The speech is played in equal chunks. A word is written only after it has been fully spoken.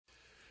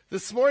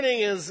This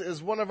morning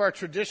is one of our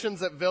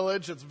traditions at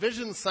Village. It's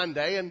Vision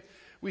Sunday, and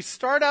we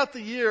start out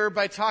the year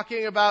by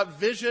talking about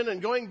vision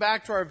and going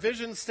back to our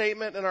vision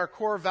statement and our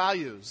core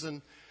values.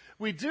 And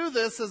we do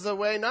this as a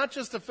way not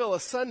just to fill a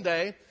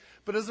Sunday,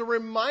 but as a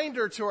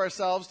reminder to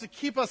ourselves to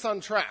keep us on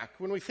track.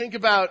 When we think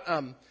about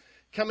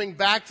coming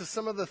back to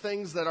some of the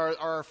things that are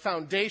our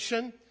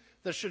foundation,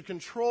 that should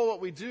control what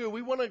we do,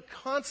 we want to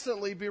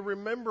constantly be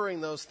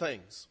remembering those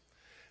things.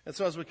 And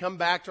so as we come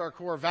back to our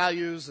core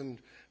values and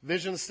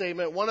vision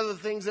statement, one of the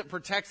things it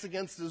protects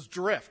against is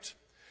drift.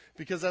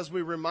 Because as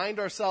we remind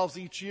ourselves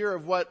each year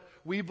of what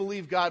we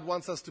believe God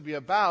wants us to be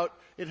about,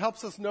 it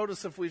helps us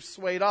notice if we've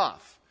swayed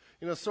off.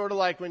 You know, sort of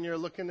like when you're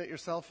looking at your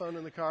cell phone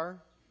in the car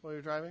while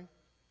you're driving,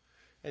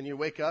 and you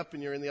wake up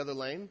and you're in the other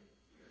lane,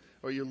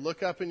 or you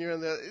look up and you're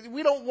in the...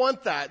 We don't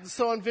want that.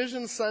 So on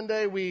Vision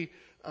Sunday, we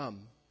want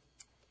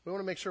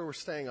to make sure we're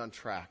staying on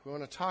track. We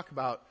want to talk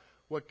about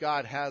what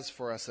God has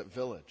for us at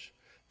Village.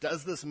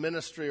 Does this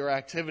ministry or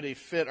activity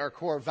fit our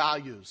core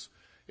values?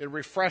 It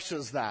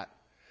refreshes that.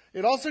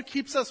 It also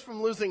keeps us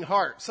from losing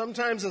heart.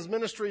 Sometimes as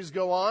ministries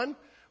go on,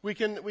 we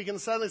can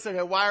suddenly say,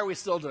 okay, why are we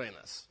still doing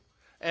this?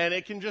 And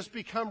it can just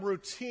become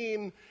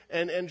routine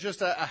and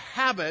just a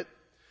habit,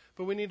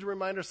 but we need to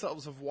remind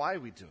ourselves of why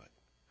we do it.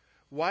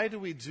 Why do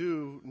we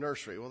do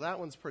nursery? Well, that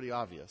one's pretty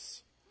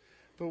obvious.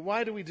 But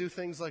why do we do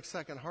things like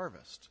Second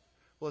Harvest?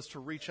 Well, it's to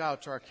reach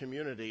out to our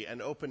community and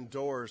open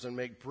doors and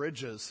make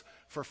bridges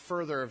for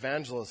further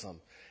evangelism.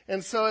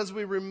 And so as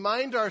we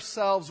remind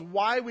ourselves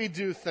why we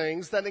do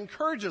things, that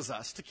encourages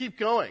us to keep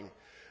going,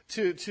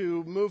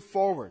 to move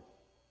forward.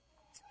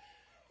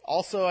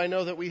 Also, I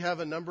know that we have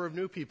a number of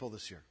new people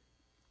this year.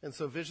 And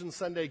so Vision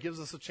Sunday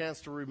gives us a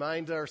chance to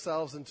remind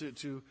ourselves and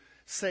to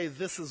say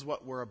this is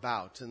what we're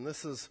about and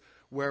this is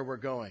where we're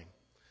going.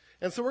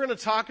 And so we're going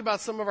to talk about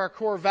some of our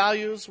core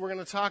values. We're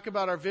going to talk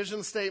about our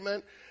vision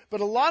statement. But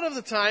a lot of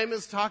the time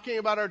is talking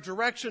about our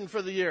direction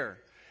for the year.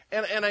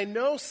 And I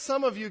know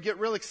some of you get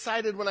real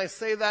excited when I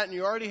say that, and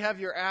you already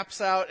have your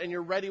apps out and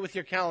you're ready with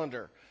your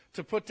calendar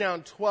to put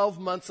down 12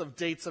 months of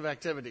dates of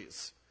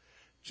activities.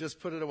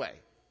 Just put it away.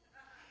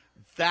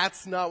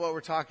 That's not what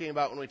we're talking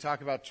about when we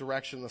talk about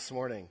direction this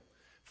morning.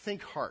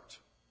 Think heart.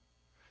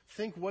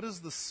 Think, what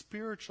is the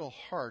spiritual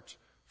heart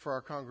for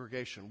our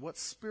congregation? What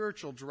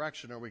spiritual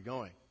direction are we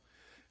going?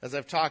 As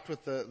I've talked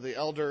with the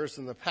elders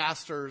and the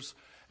pastors,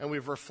 and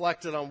we've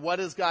reflected on what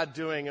is God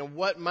doing and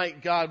what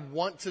might God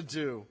want to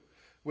do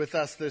with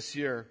us this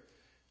year,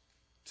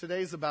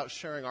 today's about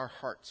sharing our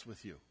hearts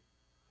with you,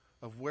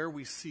 of where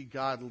we see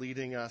God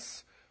leading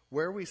us,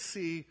 where we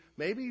see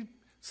maybe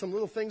some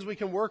little things we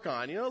can work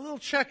on, a little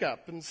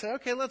checkup and say,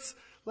 okay,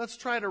 let's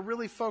try to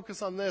really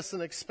focus on this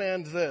and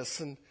expand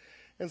this.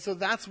 And so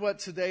that's what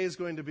today is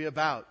going to be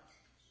about.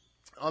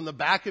 On the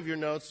back of your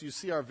notes, you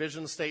see our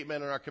vision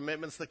statement and our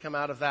commitments that come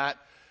out of that.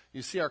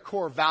 You see our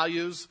core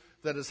values.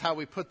 That is how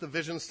we put the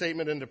vision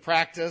statement into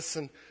practice.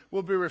 And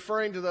we'll be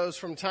referring to those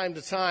from time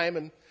to time.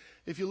 And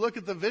if you look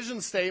at the vision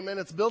statement,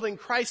 it's building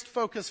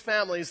Christ-focused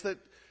families that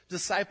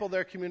disciple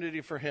their community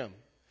for Him.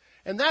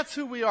 And that's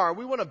who we are.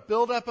 We want to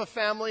build up a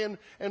family,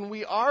 and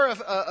we are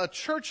a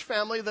church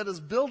family that is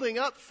building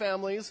up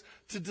families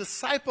to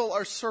disciple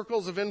our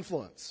circles of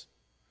influence.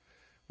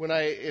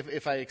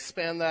 If I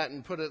expand that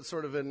and put it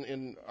sort of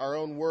in our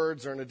own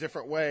words or in a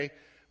different way,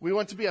 we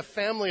want to be a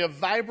family of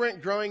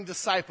vibrant, growing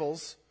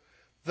disciples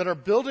that are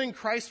building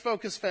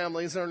Christ-focused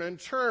families and are in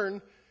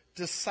turn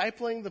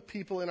discipling the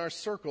people in our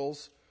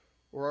circles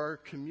or our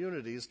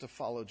communities to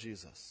follow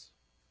Jesus.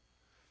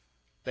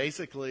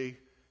 Basically,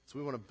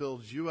 we want to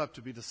build you up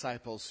to be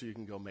disciples so you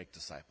can go make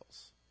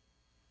disciples.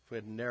 If we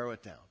had to narrow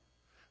it down,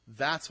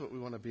 that's what we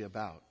want to be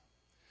about.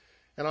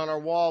 And on our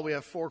wall, we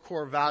have 4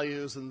 core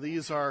values, and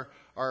these are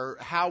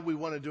how we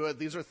want to do it.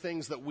 These are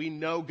things that we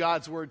know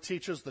God's Word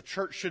teaches the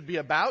church should be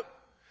about.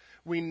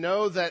 We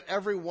know that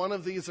every one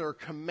of these are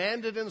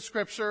commanded in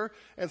Scripture,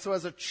 and so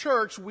as a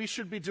church, we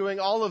should be doing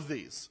all of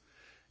these.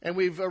 And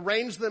we've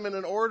arranged them in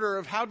an order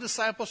of how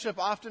discipleship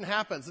often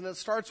happens, and it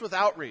starts with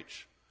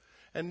outreach.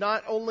 And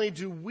not only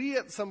do we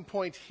at some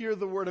point hear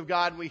the Word of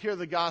God and we hear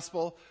the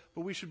gospel,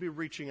 but we should be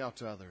reaching out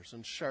to others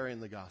and sharing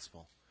the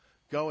gospel,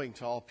 going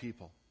to all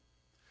people.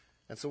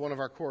 And so one of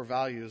our core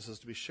values is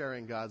to be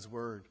sharing God's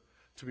Word,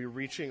 to be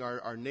reaching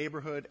our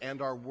neighborhood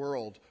and our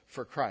world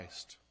for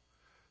Christ.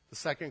 The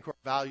second core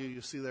value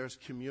you see there is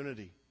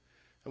community.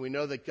 And we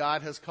know that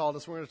God has called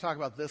us, we're going to talk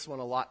about this one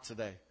a lot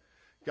today.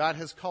 God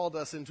has called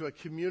us into a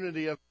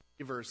community of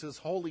believers, His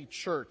holy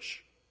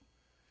church.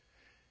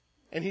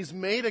 And He's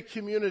made a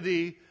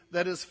community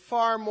that is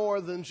far more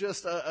than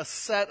just a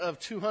set of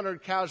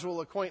 200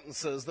 casual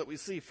acquaintances that we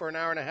see for an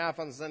hour and a half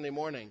on Sunday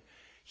morning.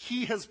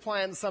 He has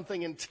planned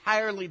something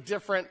entirely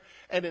different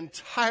and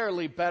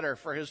entirely better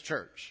for His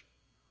church.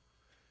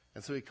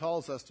 And so He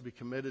calls us to be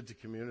committed to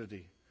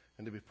community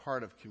and to be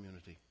part of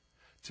community,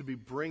 to be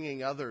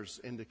bringing others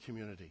into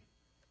community.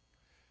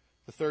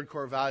 The third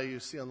core value you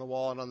see on the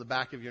wall and on the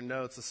back of your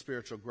notes is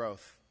spiritual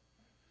growth.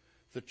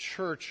 The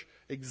church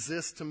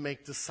exists to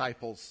make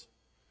disciples.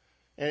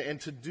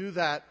 And to do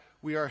that,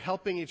 we are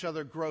helping each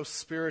other grow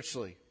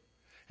spiritually.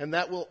 And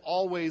that will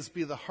always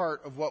be the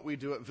heart of what we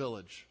do at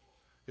Village.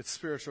 It's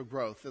spiritual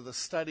growth, the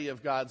study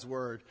of God's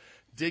Word,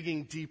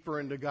 digging deeper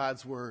into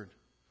God's Word,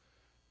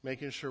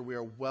 making sure we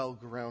are well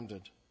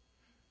grounded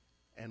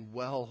and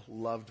well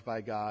loved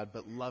by God,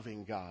 but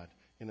loving God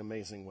in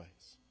amazing ways.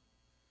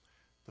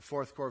 The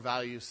fourth core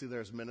value you see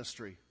there is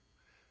ministry.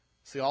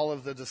 See, all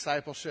of the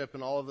discipleship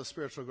and all of the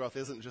spiritual growth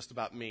isn't just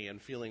about me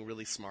and feeling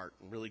really smart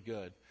and really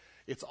good.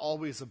 It's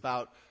always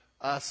about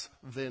us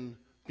then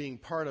being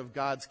part of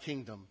God's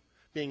kingdom,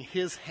 being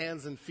His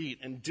hands and feet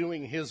and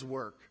doing His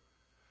work.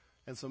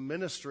 And so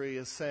ministry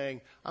is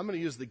saying, I'm going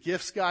to use the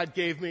gifts God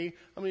gave me,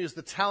 I'm going to use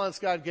the talents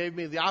God gave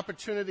me, the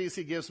opportunities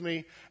He gives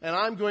me, and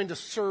I'm going to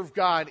serve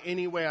God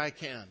any way I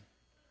can.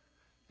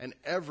 And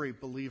every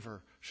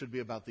believer should be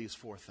about these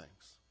four things.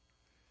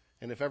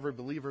 And if every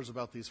believer is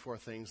about these four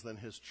things, then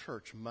his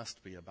church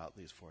must be about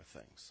these four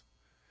things.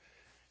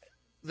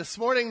 This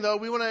morning, though,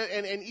 we want to,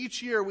 and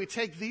each year we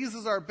take these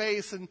as our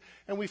base and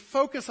we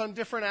focus on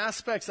different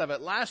aspects of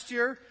it. Last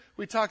year,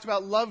 we talked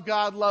about love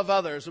God, love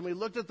others, and we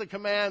looked at the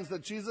commands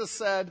that Jesus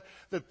said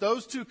that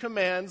those two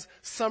commands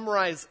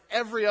summarize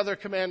every other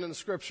command in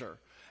Scripture.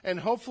 And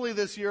hopefully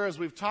this year, as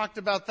we've talked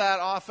about that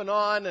off and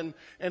on and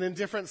in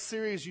different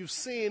series, you've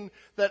seen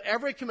that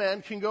every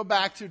command can go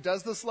back to,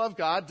 does this love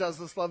God, does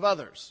this love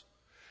others?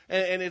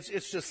 And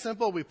it's just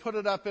simple. We put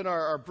it up in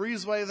our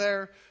breezeway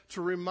there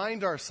to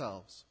remind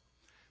ourselves.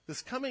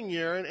 This coming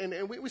year,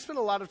 and we spent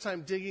a lot of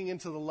time digging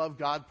into the love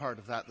God part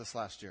of that this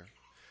last year.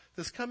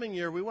 This coming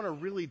year, we want to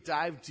really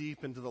dive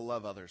deep into the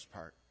love others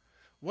part.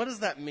 What does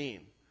that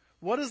mean?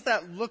 What does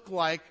that look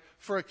like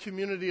for a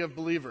community of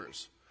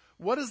believers?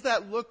 What does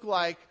that look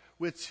like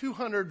with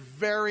 200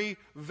 very,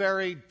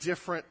 very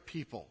different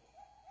people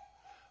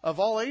of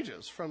all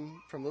ages,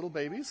 from little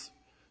babies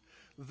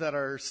that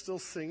are still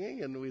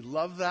singing, and we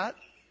love that,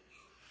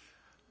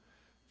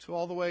 to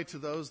all the way to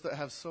those that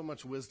have so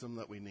much wisdom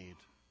that we need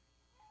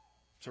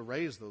to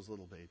raise those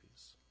little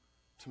babies,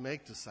 to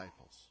make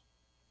disciples.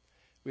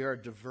 We are a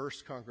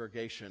diverse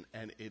congregation,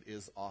 and it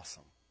is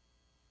awesome.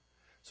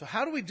 So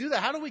how do we do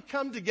that? How do we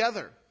come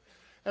together?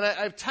 And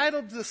I've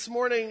titled this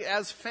morning,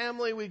 As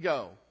Family We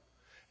Go.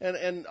 And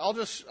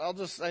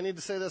I need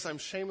to say this, I'm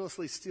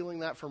shamelessly stealing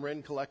that from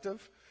Rend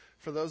Collective.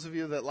 For those of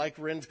you that like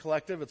Rend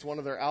Collective, it's one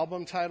of their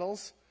album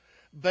titles.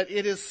 But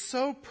it is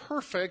so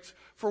perfect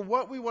for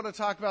what we want to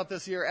talk about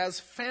this year,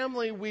 As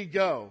Family We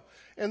Go.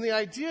 And the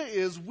idea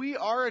is we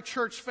are a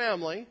church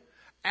family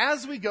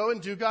as we go and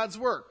do God's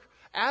work.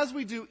 As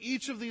we do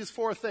each of these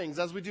four things,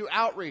 as we do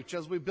outreach,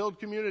 as we build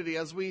community,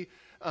 as we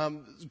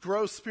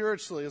grow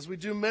spiritually, as we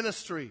do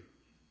ministry,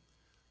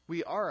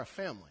 we are a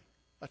family,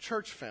 a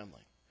church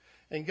family.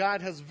 And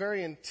God has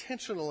very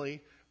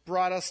intentionally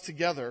brought us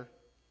together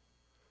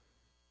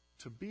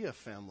to be a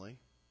family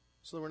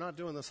so that we're not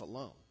doing this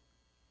alone.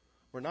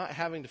 We're not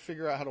having to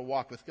figure out how to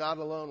walk with God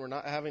alone. We're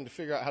not having to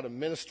figure out how to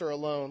minister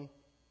alone.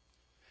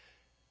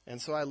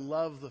 And so I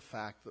love the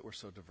fact that we're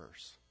so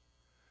diverse.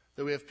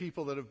 That we have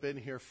people that have been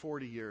here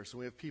 40 years and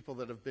we have people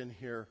that have been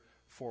here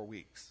 4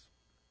 weeks.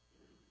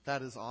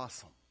 That is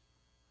awesome.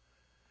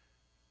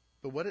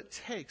 But what it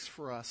takes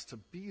for us to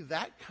be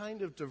that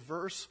kind of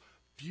diverse,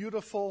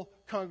 beautiful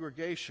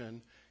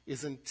congregation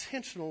is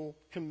intentional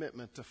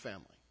commitment to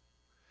family.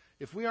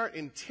 If we aren't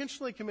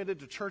intentionally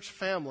committed to church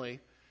family,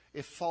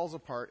 it falls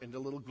apart into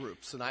little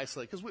groups and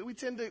isolate. Because we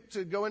tend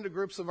to go into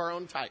groups of our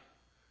own type.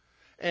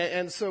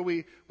 And so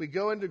we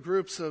go into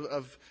groups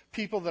of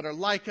people that are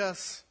like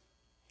us.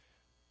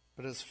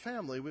 But as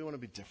family, we want to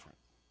be different.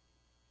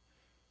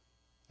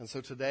 And so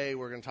today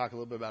we're going to talk a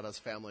little bit about As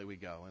Family We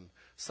Go. And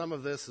some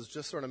of this is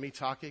just sort of me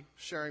talking,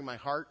 sharing my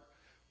heart,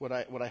 what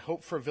I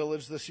hope for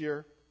Village this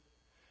year,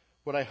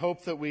 what I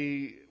hope that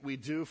we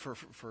do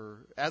for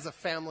as a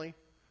family.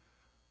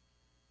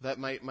 That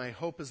my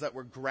hope is that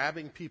we're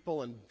grabbing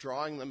people and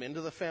drawing them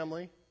into the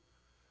family,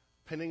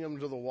 pinning them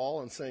to the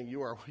wall and saying,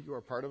 you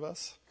are part of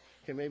us.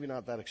 Okay, maybe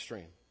not that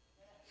extreme.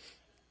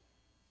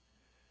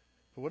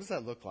 But what does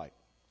that look like?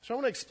 So I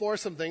want to explore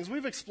some things.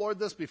 We've explored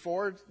this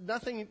before.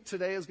 Nothing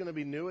today is going to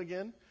be new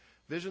again.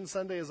 Vision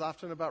Sunday is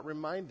often about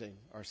reminding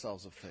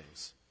ourselves of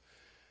things.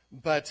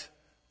 But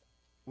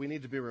we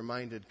need to be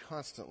reminded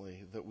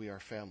constantly that we are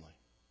family,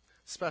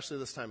 especially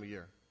this time of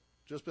year.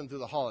 Just been through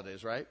the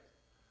holidays, right?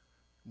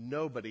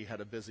 Nobody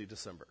had a busy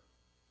December.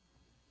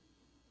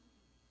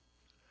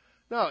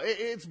 No,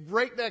 it's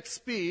breakneck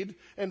speed.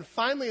 And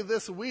finally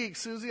this week,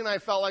 Susie and I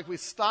felt like we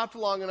stopped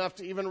long enough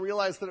to even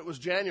realize that it was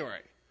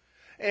January.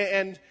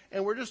 And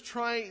we're just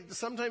trying,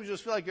 sometimes you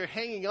just feel like you're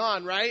hanging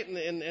on, right?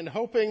 And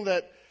hoping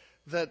that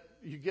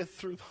you get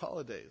through the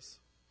holidays.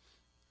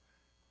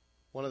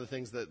 One of the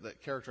things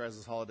that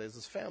characterizes holidays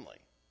is family.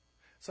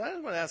 So I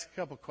just want to ask a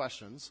couple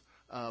questions.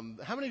 How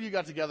many of you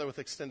got together with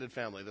extended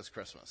family this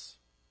Christmas?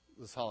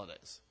 This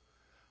holidays?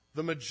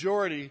 The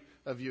majority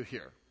of you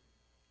here.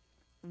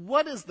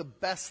 What is the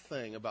best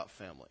thing about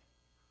family?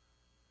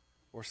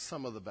 Or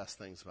some of the best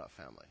things about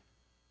family?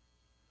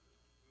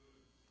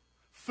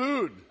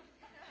 Food.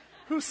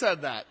 Who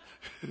said that?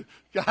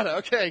 Got it.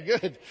 Okay,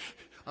 good.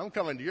 I'm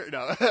coming to your,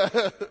 no.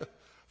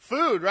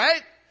 Food,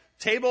 right?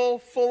 Table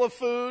full of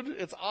food.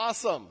 It's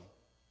awesome.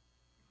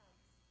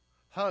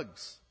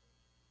 Hugs.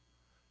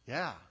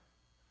 Yeah.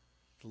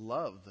 The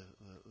love,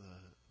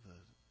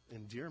 the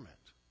endearment.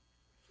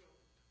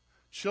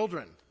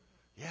 Children.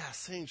 Yeah,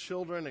 seeing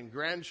children and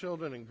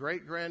grandchildren and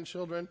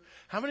great-grandchildren.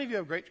 How many of you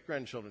have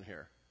great-grandchildren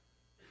here?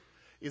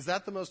 Is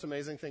that the most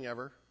amazing thing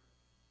ever?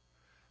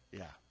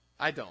 Yeah.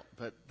 I don't,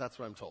 but that's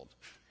what I'm told.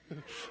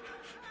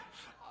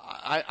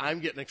 I'm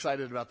getting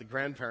excited about the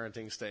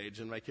grandparenting stage,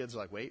 and my kids are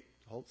like, wait,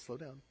 hold, slow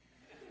down.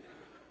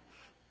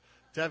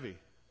 Debbie.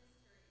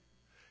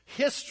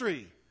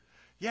 History.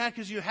 Yeah,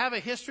 because you have a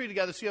history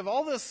together. So you have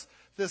all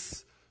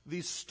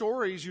these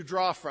stories you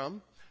draw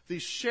from,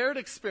 these shared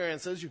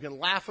experiences. You can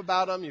laugh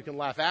about them. You can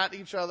laugh at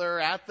each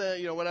other,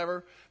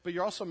 whatever. But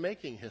you're also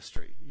making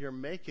history. You're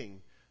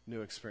making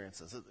new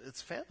experiences.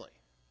 It's family.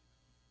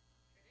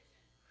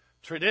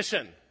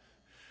 Tradition.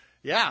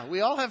 Yeah,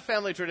 we all have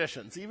family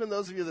traditions, even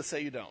those of you that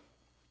say you don't.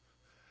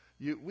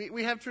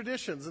 We have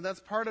traditions, and that's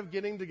part of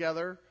getting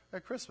together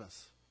at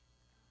Christmas.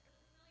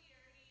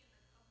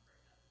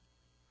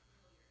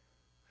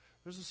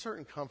 There's a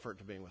certain comfort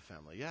to being with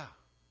family. Yeah,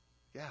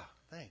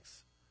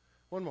 thanks.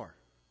 One more.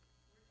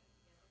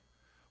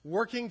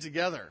 Working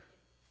together.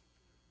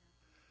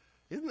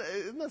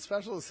 Isn't that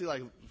special to see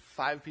like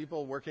 5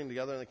 people working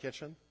together in the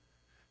kitchen?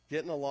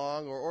 Getting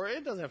along, or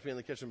it doesn't have to be in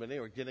the kitchen, but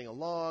anyway, getting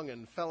along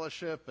and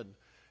fellowship, and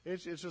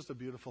it's just a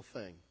beautiful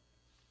thing.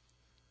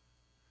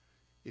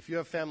 If you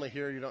have family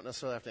here, you don't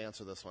necessarily have to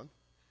answer this one,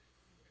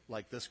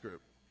 like this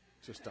group.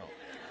 Just don't.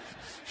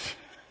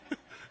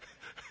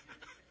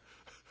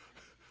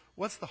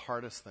 What's the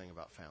hardest thing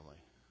about family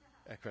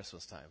at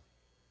Christmas time?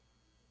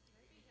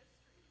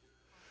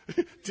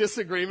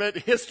 Disagreement.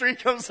 History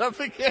comes up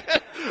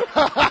again.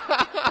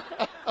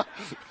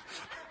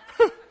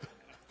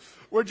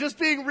 We're just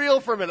being real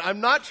for a minute.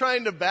 I'm not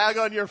trying to bag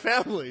on your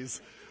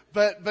families,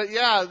 but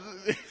yeah,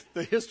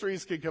 the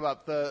histories can come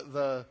up.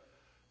 The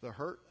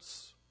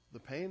hurts, the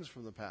pains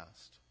from the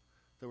past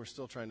that we're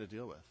still trying to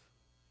deal with.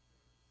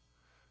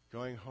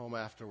 Going home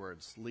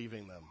afterwards,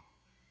 leaving them.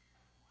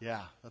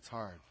 Yeah, that's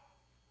hard.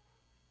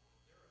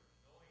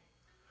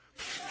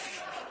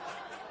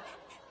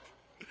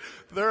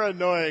 They're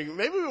annoying.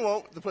 Maybe we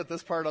won't put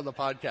this part on the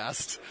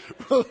podcast.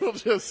 We'll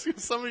just,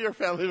 some of your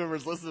family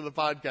members listen to the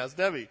podcast.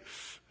 Debbie.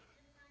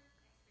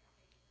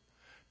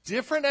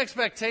 Different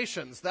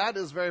expectations. That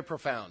is very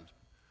profound.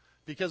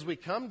 Because we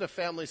come to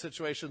family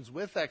situations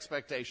with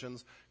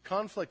expectations.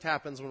 Conflict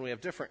happens when we have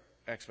different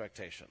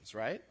expectations,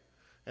 right?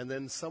 And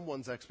then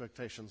someone's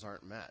expectations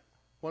aren't met.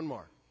 One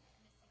more.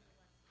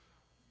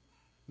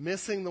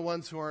 Missing the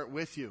ones who aren't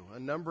with you. A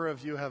number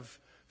of you have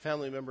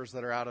family members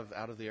that are out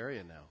of the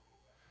area now.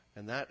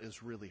 And that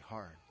is really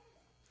hard.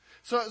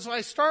 So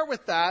I start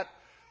with that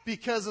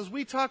because as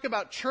we talk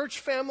about church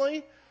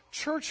family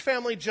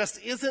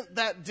just isn't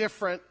that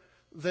different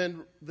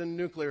than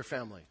nuclear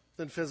family,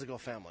 than physical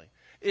family.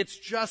 It's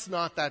just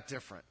not that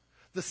different.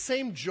 The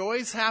same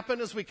joys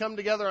happen as we come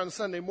together on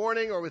Sunday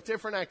morning or with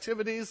different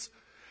activities.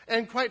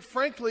 And quite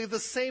frankly, the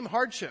same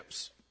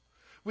hardships.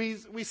 We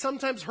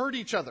sometimes hurt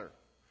each other.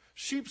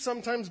 Sheep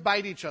sometimes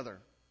bite each other.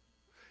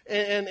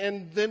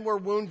 And then we're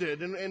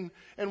wounded,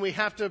 and we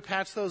have to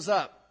patch those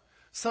up.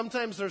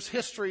 Sometimes there's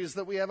histories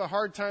that we have a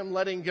hard time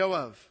letting go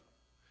of.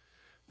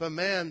 But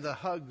man, the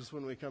hugs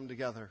when we come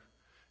together,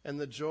 and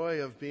the joy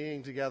of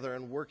being together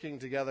and working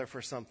together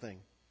for something.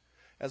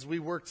 As we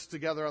worked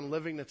together on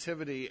Living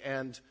Nativity,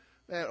 and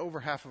over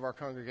half of our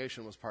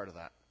congregation was part of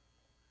that.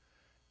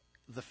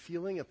 The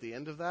feeling at the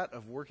end of that,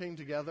 of working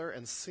together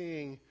and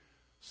seeing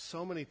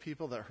so many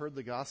people that heard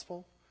the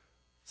gospel,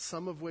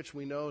 some of which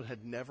we know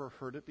had never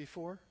heard it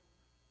before,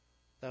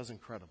 that was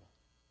incredible.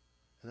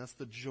 And that's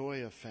the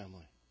joy of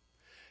family.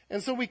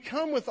 And so we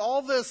come with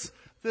all these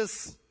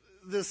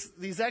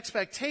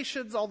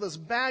expectations, all this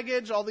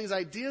baggage, all these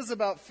ideas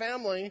about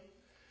family.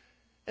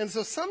 And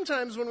so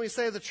sometimes when we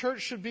say the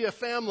church should be a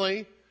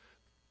family,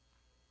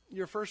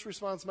 your first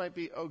response might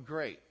be, oh,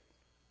 great.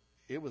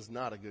 It was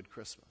not a good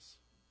Christmas.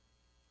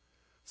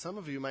 Some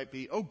of you might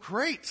be, oh,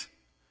 great.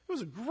 It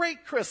was a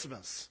great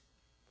Christmas.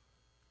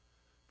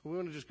 We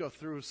want to just go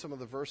through some of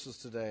the verses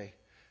today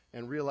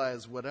and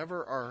realize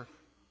whatever our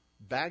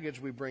baggage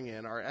we bring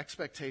in, our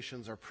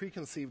expectations, our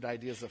preconceived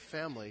ideas of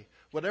family,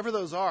 whatever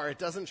those are, it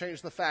doesn't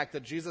change the fact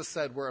that Jesus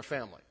said we're a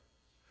family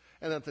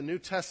and that the New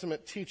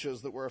Testament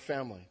teaches that we're a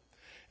family.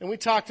 And we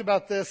talked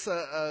about this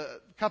a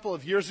couple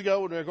of years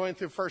ago when we were going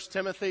through 1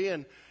 Timothy,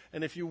 and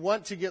if you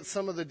want to get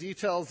some of the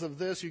details of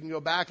this, you can go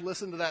back,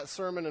 listen to that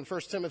sermon in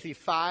 1 Timothy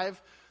 5.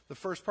 The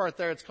first part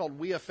there, it's called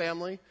We a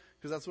Family,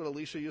 because that's what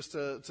Alicia used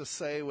to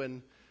say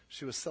when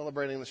she was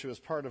celebrating that she was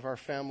part of our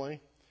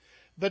family.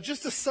 But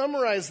just to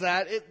summarize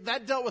that,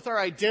 that dealt with our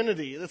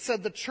identity. It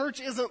said the church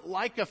isn't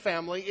like a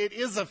family, it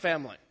is a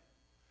family.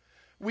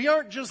 We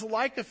aren't just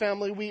like a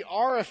family, we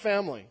are a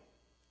family.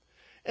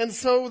 And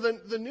so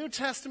the New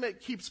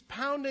Testament keeps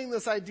pounding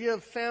this idea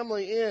of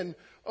family in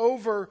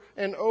over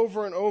and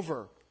over and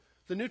over.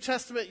 The New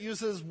Testament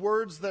uses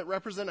words that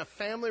represent a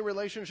family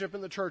relationship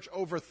in the church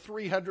over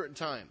 300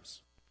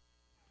 times.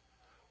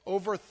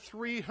 over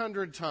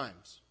 300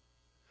 times.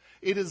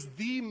 It is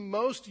the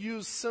most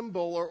used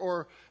symbol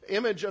or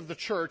image of the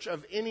church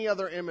of any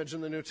other image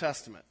in the New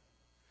Testament.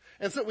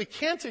 And so we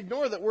can't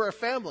ignore that we're a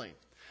family.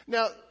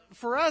 Now,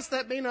 for us,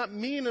 that may not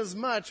mean as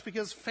much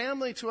because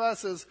family to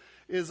us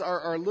is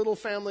our little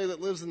family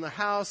that lives in the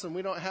house, and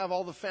we don't have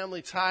all the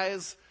family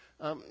ties.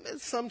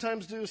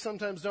 Sometimes do,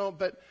 sometimes don't.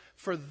 But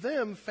for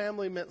them,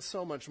 family meant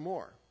so much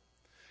more.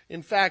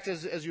 In fact,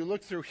 as you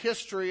look through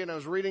history, and I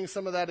was reading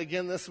some of that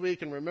again this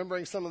week and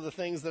remembering some of the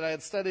things that I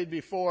had studied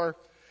before,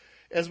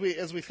 as we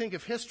think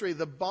of history,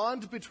 the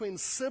bond between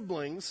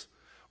siblings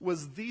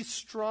was the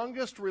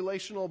strongest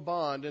relational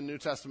bond in New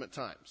Testament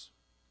times.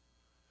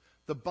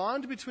 The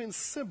bond between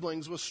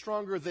siblings was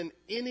stronger than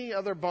any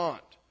other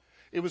bond.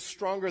 It was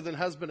stronger than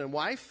husband and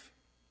wife.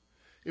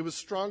 It was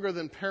stronger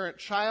than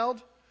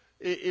parent-child.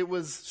 It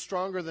was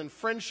stronger than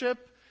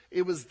friendship.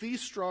 It was the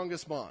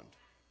strongest bond.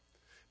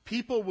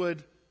 People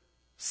would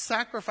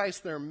sacrifice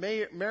their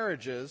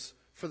marriages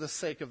for the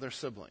sake of their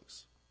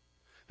siblings.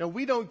 Now,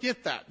 we don't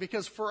get that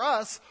because for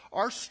us,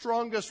 our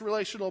strongest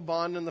relational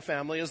bond in the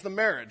family is the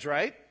marriage,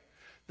 right?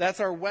 That's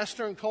our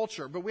Western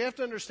culture. But we have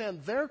to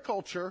understand their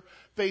culture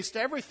based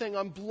everything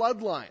on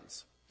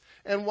bloodlines.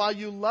 And while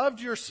you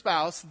loved your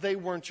spouse, they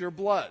weren't your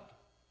blood.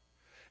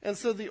 And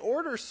so the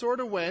order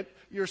sort of went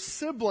your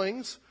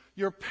siblings,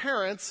 your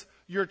parents,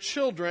 your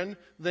children,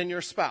 then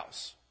your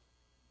spouse.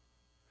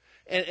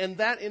 And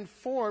that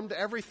informed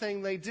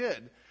everything they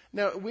did.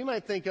 Now, we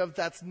might think of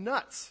that's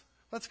nuts.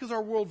 That's because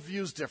our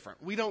worldview's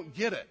different. We don't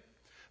get it.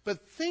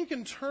 But think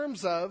in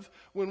terms of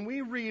when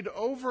we read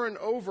over and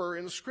over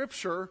in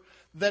Scripture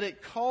that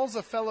it calls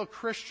a fellow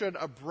Christian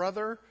a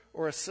brother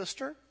or a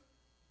sister.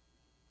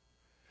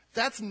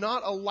 That's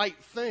not a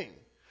light thing.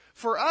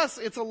 For us,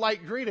 it's a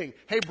light greeting.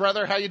 Hey,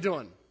 brother, how you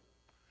doing?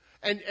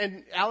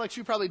 And Alex,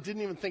 you probably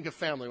didn't even think of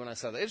family when I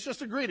said that. It's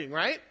just a greeting,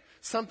 right?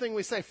 Something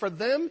we say. For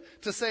them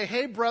to say,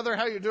 hey, brother,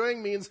 how you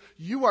doing means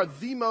you are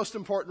the most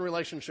important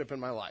relationship in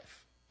my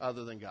life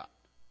other than God.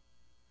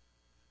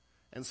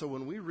 And so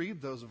when we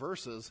read those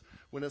verses,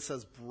 when it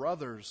says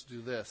brothers do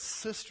this,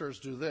 sisters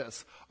do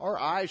this, our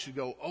eyes should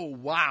go, oh,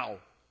 wow.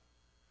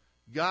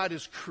 God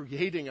is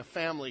creating a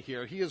family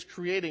here. He is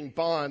creating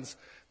bonds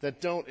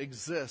that don't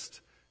exist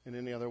in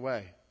any other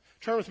way.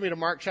 Turn with me to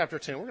Mark chapter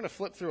 10. We're going to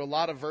flip through a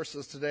lot of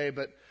verses today,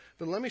 but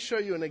let me show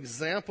you an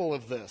example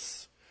of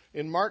this.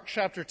 In Mark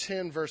chapter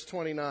 10, verse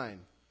 29.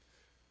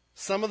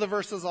 Some of the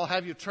verses I'll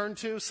have you turn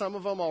to. Some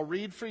of them I'll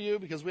read for you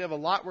because we have a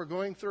lot we're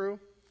going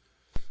through.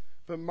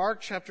 But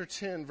Mark chapter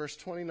 10, verse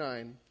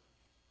 29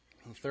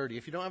 and 30.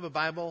 If you don't have a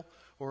Bible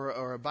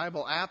or a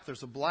Bible app,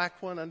 there's a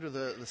black one under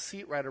the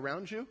seat right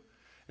around you.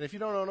 And if you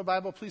don't own a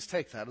Bible, please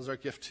take that as our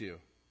gift to you.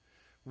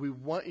 We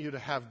want you to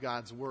have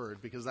God's Word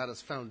because that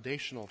is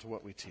foundational to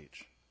what we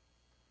teach.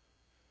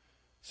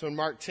 So in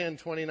Mark 10,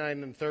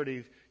 29 and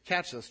 30,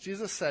 catch this.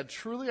 Jesus said,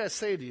 truly I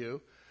say to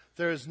you,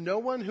 there is no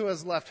one who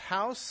has left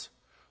house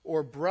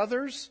or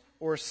brothers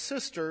or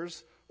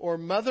sisters or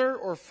mother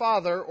or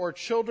father or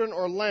children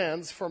or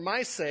lands for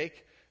my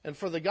sake and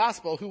for the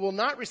gospel who will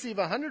not receive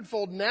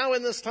 100-fold now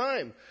in this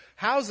time,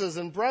 houses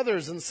and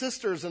brothers and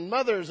sisters and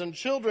mothers and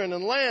children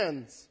and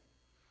lands,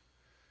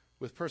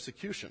 with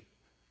persecution,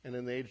 and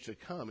in the age to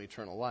come,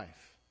 eternal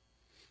life.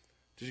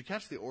 Did you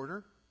catch the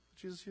order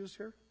Jesus used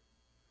here?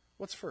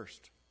 What's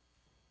first,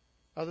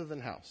 other than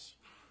house?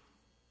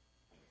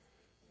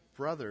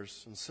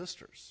 Brothers and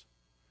sisters.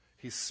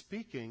 He's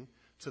speaking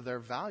to their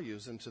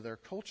values and to their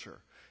culture.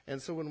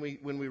 And so when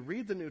we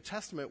read the New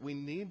Testament, we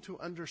need to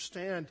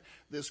understand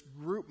this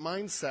group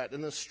mindset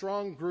and this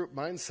strong group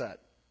mindset.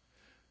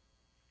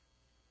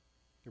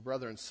 Your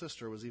brother and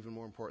sister was even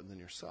more important than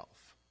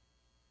yourself.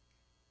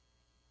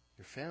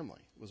 Your family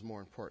was more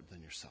important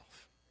than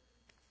yourself.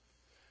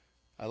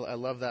 I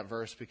love that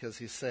verse because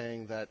he's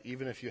saying that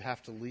even if you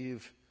have to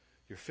leave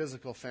your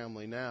physical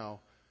family now,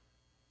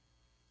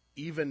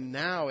 even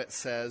now it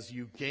says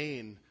you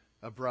gain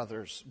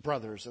brothers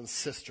and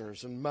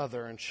sisters and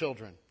mother and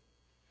children.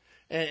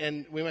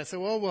 And we might say,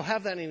 well, we'll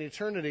have that in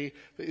eternity,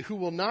 but who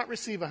will not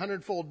receive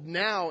 100-fold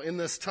now in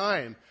this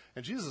time.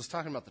 And Jesus is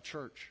talking about the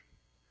church.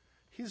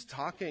 He's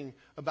talking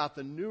about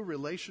the new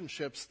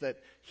relationships that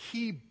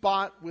he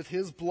bought with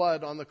his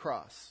blood on the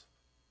cross.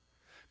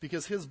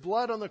 Because his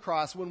blood on the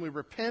cross, when we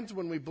repent,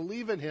 when we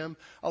believe in him,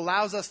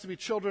 allows us to be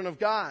children of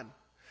God.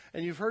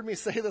 And you've heard me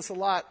say this a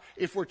lot.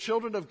 If we're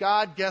children of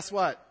God, guess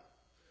what?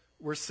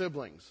 We're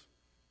siblings.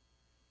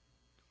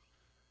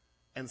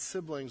 And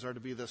siblings are to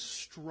be this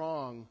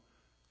strong,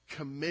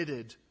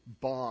 committed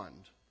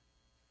bond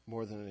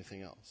more than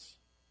anything else.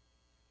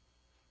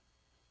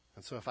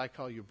 And so if I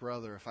call you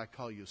brother, if I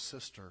call you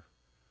sister,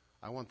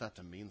 I want that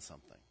to mean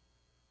something.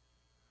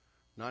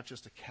 Not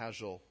just a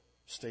casual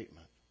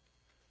statement,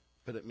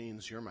 but it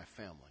means you're my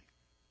family.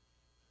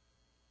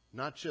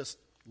 Not just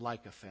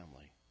like a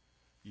family,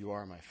 you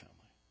are my family.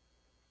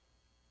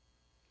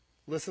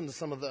 Listen to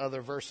some of the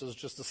other verses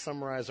just to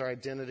summarize our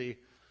identity.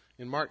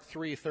 In Mark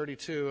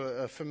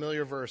 3:32, a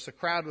familiar verse, a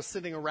crowd was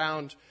sitting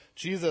around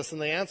Jesus and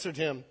they answered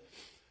him,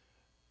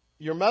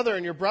 your mother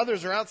and your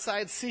brothers are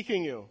outside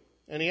seeking you.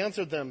 And he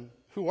answered them,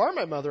 "Who are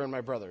my mother and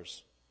my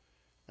brothers?"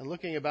 And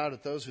looking about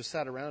at those who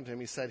sat around him,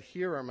 he said,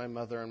 "Here are my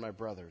mother and my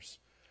brothers.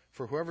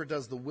 For whoever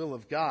does the will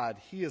of God,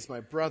 he is my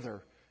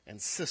brother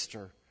and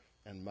sister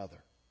and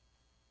mother."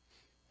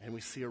 And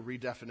we see a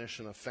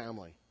redefinition of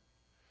family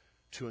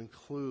to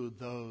include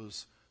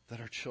those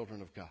that are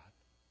children of God.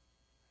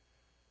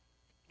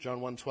 John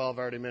 1:12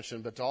 I already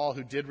mentioned, "But to all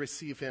who did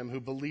receive him, who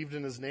believed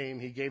in his name,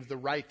 he gave the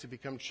right to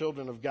become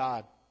children of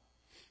God."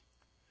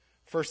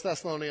 1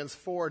 Thessalonians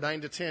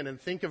 4:9-10,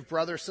 "And think of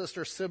brother,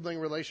 sister, sibling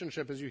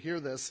relationship as you hear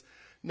this.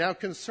 Now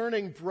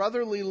concerning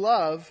brotherly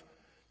love,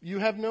 you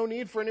have no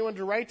need for anyone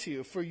to write to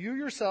you, for you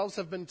yourselves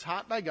have been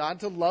taught by God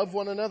to love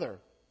one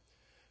another.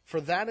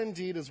 For that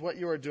indeed is what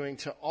you are doing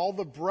to all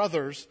the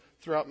brothers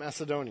throughout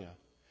Macedonia.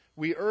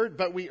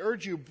 But we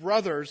urge you,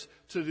 brothers,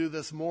 to do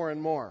this more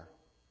and more."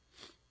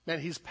 Man,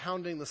 he's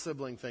pounding the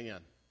sibling thing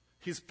in.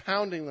 He's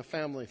pounding the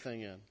family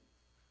thing in.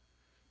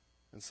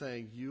 And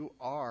saying, you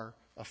are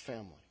a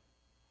family.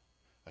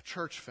 A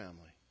church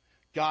family.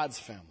 God's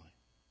family.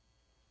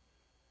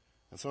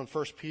 And so in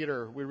 1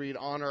 Peter, we read,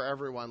 "Honor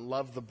everyone,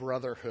 love the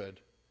brotherhood,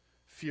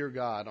 fear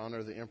God,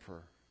 honor the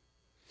emperor."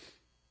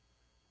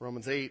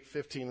 Romans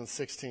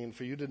 8:15-16,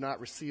 "For you did not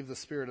receive the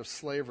spirit of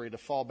slavery to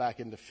fall back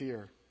into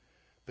fear,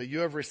 but you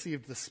have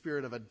received the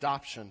spirit of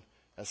adoption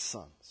as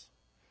sons,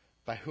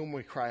 by whom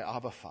we cry,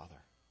 Abba,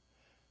 Father.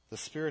 The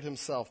Spirit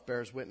himself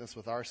bears witness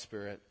with our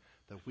spirit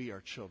that we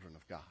are children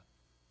of God."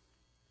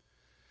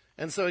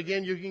 And so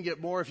again, you can get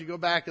more if you go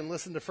back and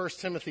listen to 1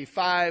 Timothy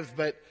 5,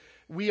 but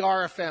we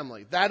are a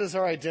family. That is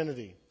our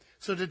identity.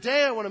 So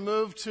today I want to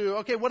move to,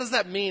 okay, what does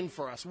that mean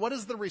for us? What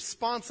is the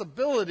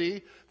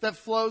responsibility that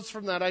flows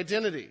from that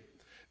identity?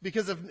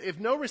 Because if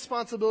no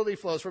responsibility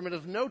flows from it,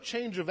 if no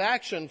change of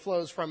action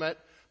flows from it,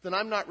 then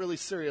I'm not really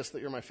serious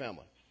that you're my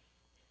family.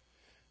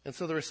 And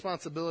so the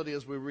responsibility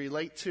is we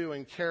relate to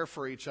and care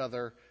for each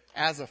other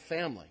as a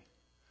family.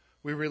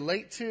 We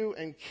relate to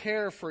and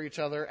care for each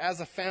other as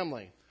a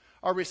family.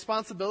 Our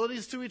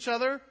responsibilities to each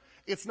other,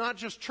 it's not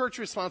just church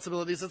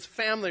responsibilities, it's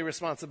family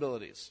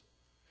responsibilities.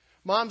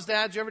 Moms,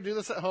 dads, you ever do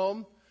this at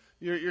home?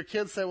 Your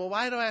kids say, well,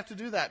 why do I have to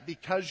do that?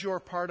 Because you're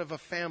part of a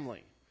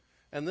family.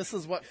 And this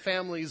is what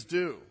families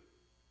do.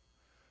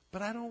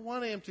 But I don't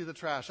want to empty the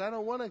trash. I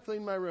don't want to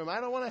clean my room.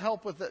 I don't want to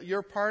help with it.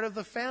 You're part of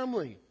the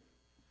family.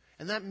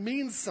 And that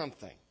means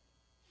something.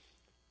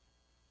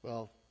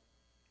 Well,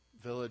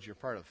 Village, you're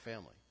part of the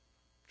family.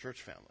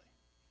 Church family.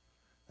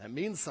 That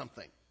means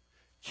something.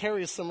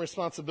 Carries some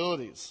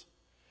responsibilities.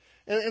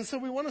 And so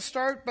we want to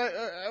start by,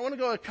 I want to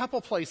go a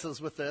couple places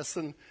with this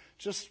and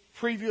just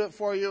preview it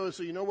for you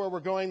so you know where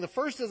we're going. The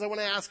first is I want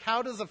to ask,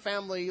 how does a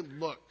family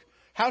look?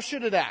 How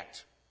should it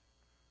act?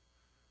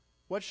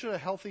 What should a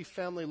healthy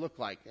family look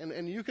like?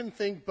 And you can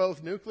think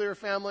both nuclear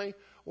family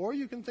or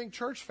you can think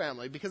church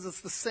family because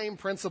it's the same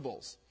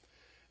principles.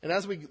 And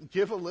as we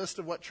give a list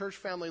of what church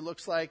family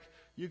looks like,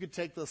 you could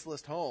take this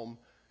list home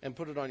and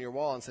put it on your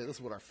wall and say, this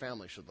is what our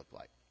family should look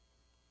like.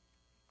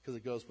 Because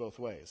it goes both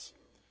ways.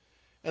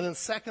 And then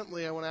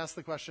secondly, I want to ask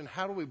the question,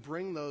 how do we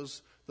bring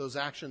those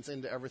actions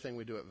into everything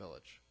we do at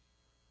Village?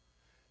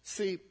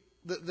 See,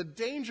 the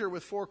danger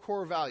with 4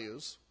 core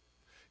values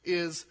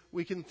is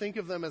we can think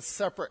of them as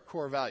separate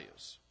core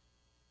values.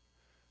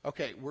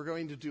 Okay, we're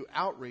going to do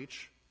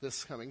outreach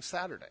this coming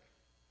Saturday.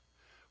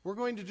 We're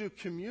going to do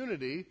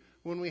community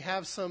when we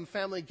have some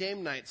family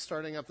game nights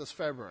starting up this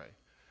February.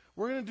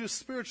 We're going to do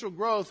spiritual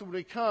growth when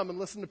we come and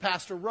listen to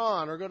Pastor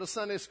Ron or go to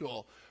Sunday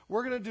school.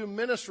 We're going to do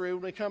ministry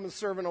when we come and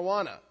serve in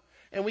Awana.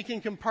 And we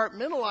can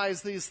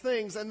compartmentalize these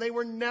things, and they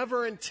were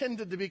never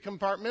intended to be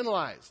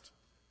compartmentalized.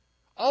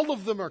 All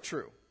of them are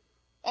true.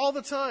 All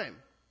the time.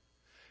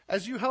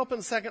 As you help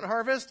in Second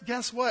Harvest,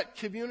 guess what?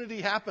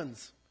 Community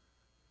happens.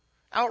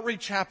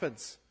 Outreach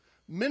happens.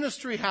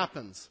 Ministry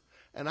happens.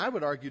 And I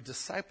would argue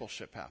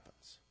discipleship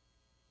happens.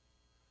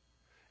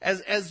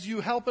 As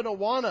you help in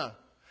Awana,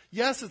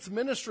 yes, it's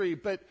ministry,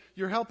 but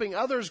you're helping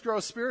others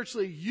grow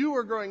spiritually. You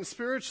are growing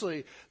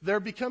spiritually. There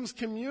becomes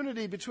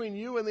community between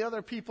you and the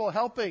other people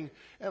helping.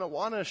 And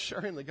Awana is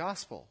sharing the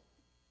gospel.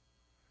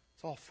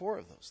 It's all 4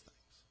 of those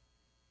things.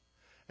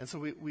 And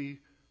so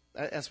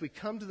as we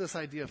come to this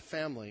idea of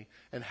family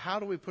and how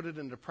do we put it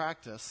into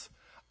practice,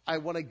 I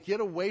want to get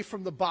away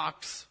from the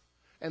box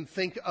and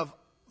think of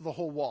the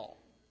whole wall.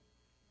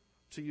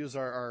 To use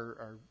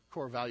our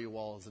core value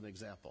wall as an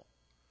example.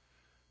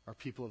 Our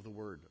people of the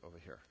word over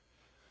here.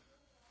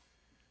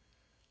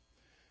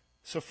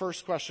 So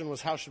first question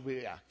was, how should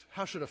we act?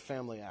 How should a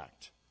family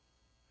act?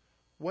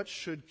 What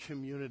should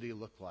community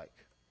look like?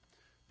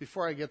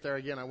 Before I get there,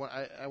 again, I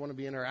want to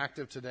be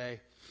interactive today.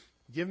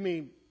 Give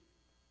me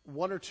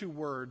 1 or 2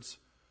 words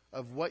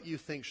of what you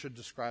think should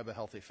describe a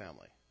healthy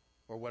family,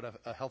 or what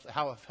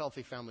how a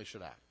healthy family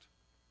should act.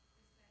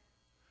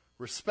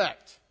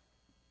 Respect.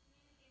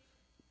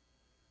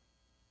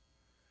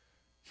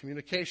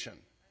 Communication.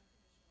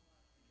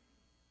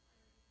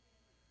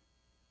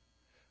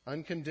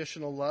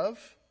 Unconditional love.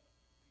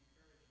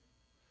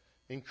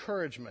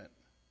 Encouragement.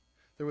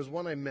 There was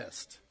one I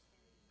missed.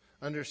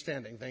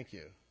 Understanding. Thank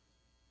you.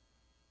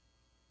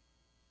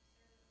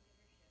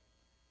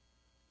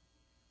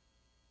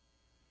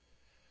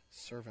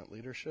 servant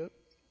leadership.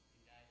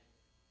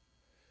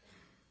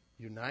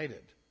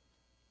 United.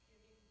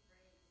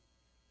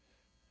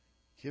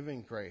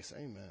 Giving grace.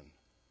 Amen.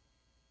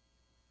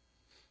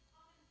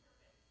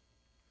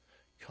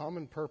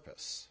 Common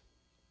purpose.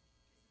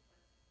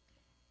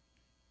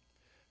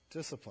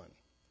 Discipline.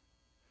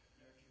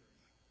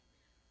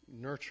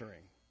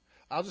 Nurturing.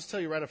 I'll just tell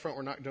you right up front,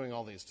 we're not doing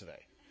all these today.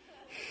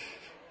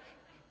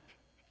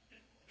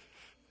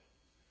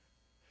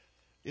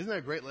 Isn't that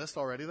a great list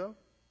already, though?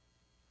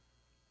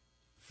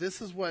 This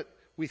is what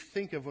we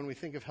think of when we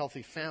think of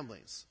healthy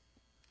families.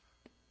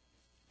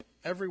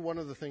 Every one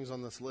of the things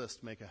on this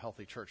list make a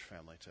healthy church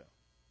family, too.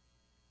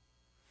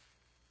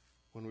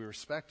 When we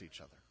respect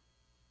each other,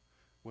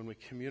 when we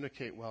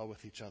communicate well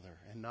with each other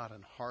and not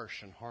in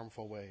harsh and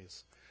harmful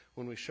ways,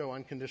 when we show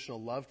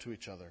unconditional love to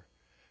each other,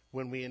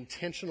 when we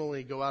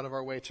intentionally go out of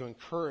our way to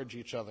encourage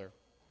each other,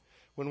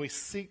 when we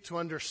seek to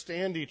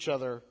understand each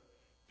other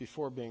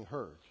before being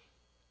heard,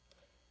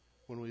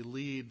 when we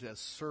lead as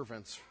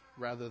servants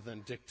rather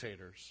than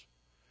dictators,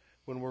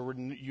 when we're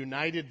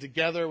united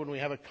together, when we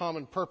have a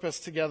common purpose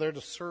together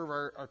to serve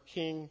our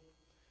King,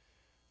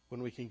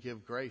 when we can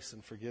give grace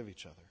and forgive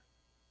each other.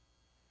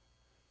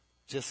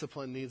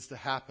 Discipline needs to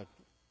happen.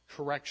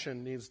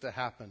 Correction needs to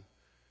happen.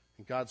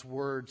 And God's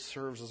Word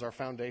serves as our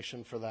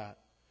foundation for that.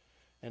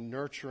 And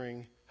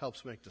nurturing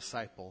helps make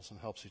disciples and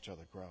helps each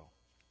other grow.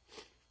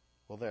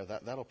 Well,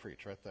 that'll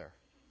preach right there.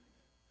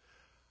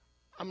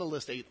 I'm going to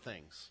list 8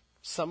 things.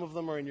 Some of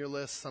them are in your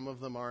list, some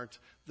of them aren't.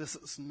 This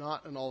is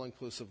not an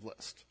all-inclusive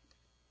list.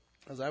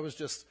 As I was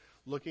just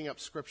looking up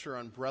scripture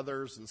on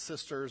brothers and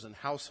sisters and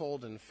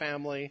household and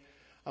family,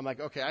 I'm like,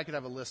 okay, I could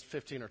have a list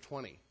 15 or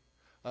 20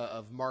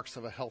 of marks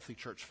of a healthy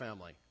church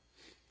family.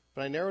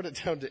 But I narrowed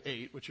it down to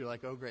 8, which you're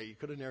like, oh, great, you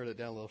could have narrowed it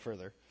down a little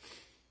further.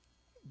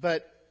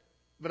 But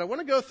I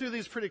want to go through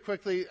these pretty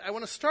quickly. I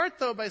want to start,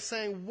 though, by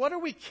saying, what are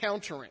we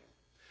countering?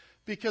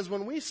 Because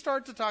when we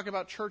start to talk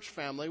about church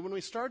family, when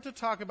we start to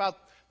talk about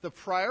the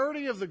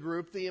priority of the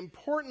group, the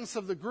importance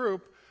of the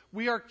group,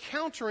 we are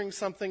countering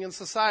something in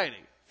society.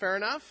 Fair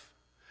enough?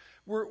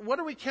 What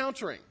are we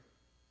countering?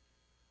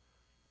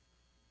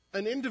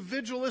 An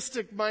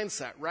individualistic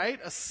mindset, right?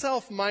 A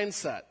self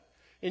mindset.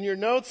 In your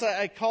notes,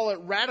 I call it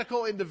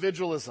radical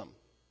individualism.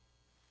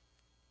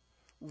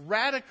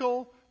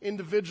 Radical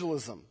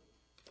individualism.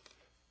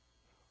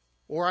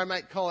 Or I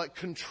might call it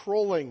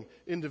controlling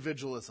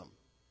individualism.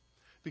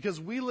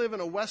 Because we live in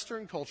a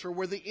Western culture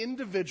where the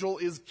individual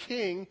is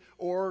king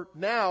or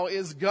now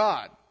is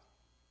God.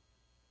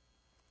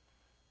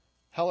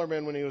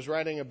 Hellerman, when he was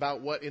writing about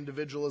what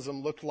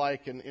individualism looked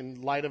like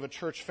in light of a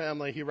church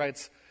family, he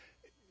writes,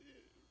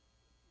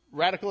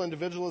 radical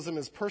individualism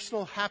is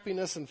personal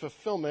happiness and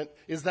fulfillment,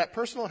 is that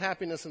personal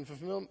happiness and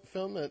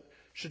fulfillment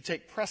should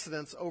take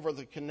precedence over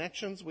the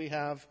connections we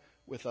have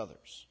with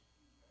others.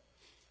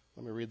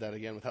 Let me read that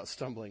again without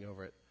stumbling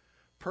over it.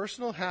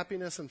 Personal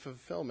happiness and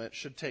fulfillment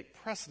should take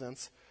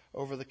precedence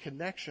over the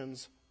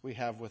connections we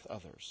have with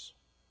others.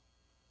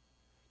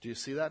 Do you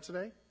see that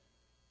today?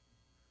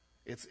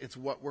 It's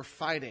what we're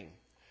fighting.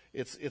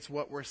 It's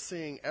what we're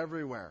seeing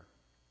everywhere.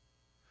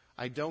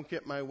 I don't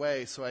get my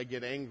way, so I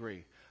get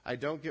angry. I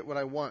don't get what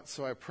I want,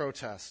 so I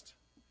protest.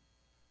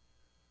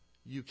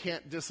 You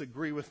can't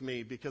disagree with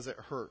me because it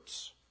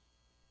hurts.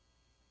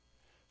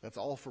 That's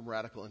all from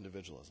radical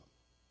individualism.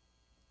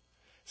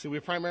 See, we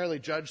primarily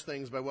judge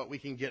things by what we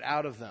can get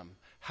out of them,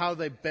 how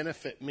they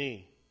benefit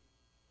me.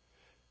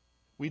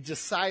 We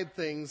decide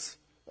things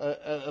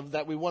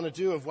that we want to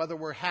do of whether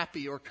we're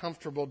happy or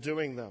comfortable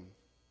doing them.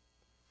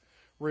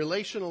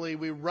 Relationally,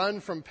 we run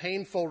from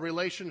painful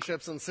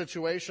relationships and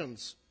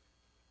situations,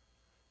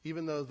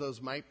 even though those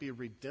might be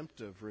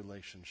redemptive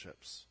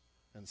relationships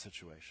and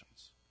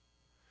situations.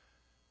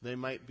 They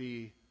might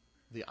be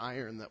the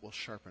iron that will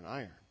sharpen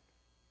iron.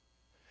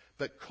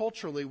 But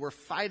culturally, we're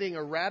fighting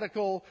a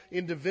radical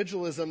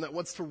individualism that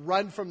wants to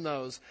run from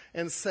those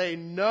and say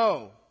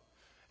no.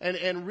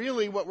 And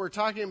really what we're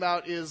talking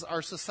about is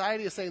our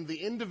society is saying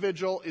the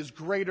individual is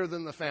greater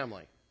than the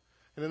family.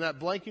 And in that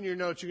blank in your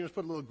notes, you can just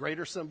put a little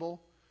greater symbol.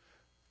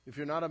 If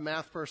you're not a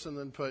math person,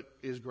 then put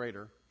is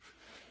greater.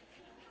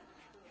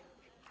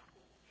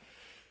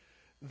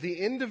 The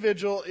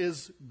individual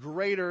is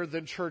greater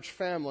than church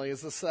family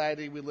as the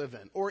society we live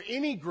in, or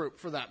any group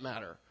for that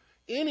matter,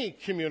 any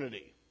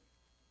community.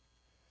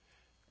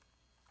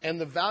 And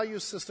the value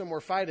system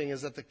we're fighting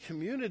is that the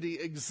community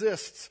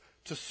exists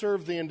to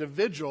serve the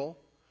individual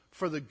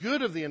for the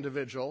good of the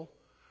individual,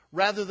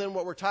 rather than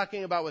what we're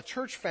talking about with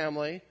church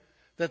family,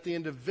 that the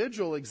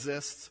individual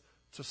exists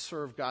to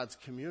serve God's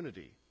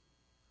community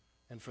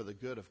and for the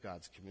good of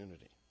God's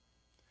community.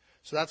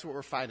 So that's what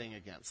we're fighting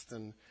against.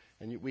 And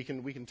we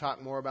can talk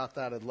more about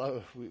that.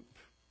 We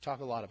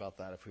talk a lot about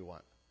that if we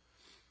want.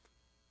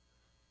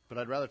 But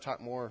I'd rather talk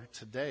more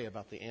today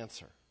about the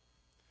answer.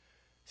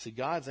 See,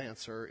 God's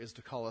answer is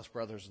to call us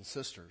brothers and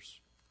sisters,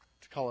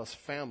 to call us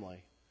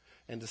family,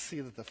 and to see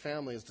that the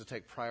family is to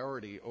take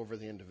priority over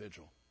the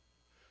individual.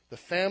 The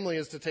family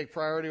is to take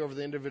priority over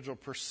the individual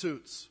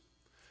pursuits.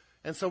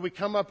 And so we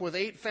come up with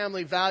 8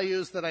 family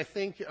values that I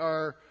think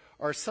are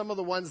are some of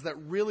the ones that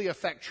really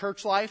affect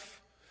church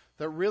life,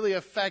 that really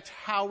affect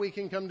how we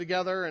can come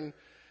together. And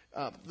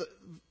I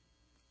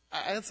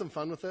had some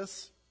fun with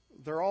this.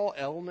 They're all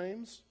L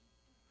names.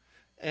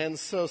 And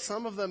so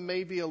some of them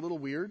may be a little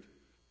weird,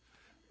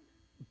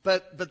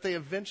 but they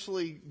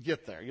eventually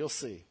get there. You'll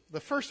see.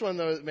 The first one,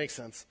 though, it makes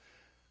sense.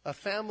 A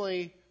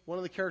family, one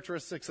of the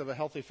characteristics of a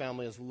healthy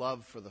family is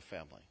love for the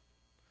family.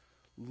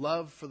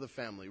 Love for the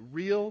family.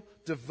 Real,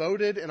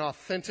 devoted, and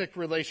authentic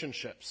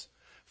relationships.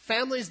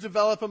 Families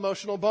develop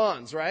emotional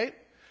bonds, right?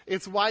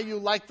 It's why you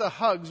like the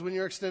hugs when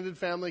your extended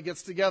family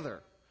gets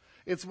together.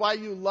 It's why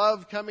you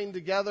love coming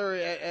together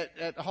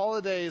at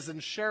holidays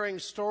and sharing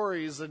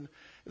stories. And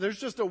there's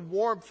just a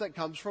warmth that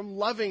comes from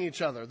loving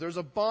each other. There's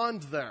a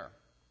bond there.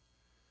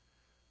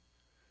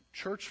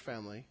 Church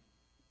family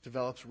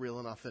develops real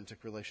and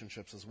authentic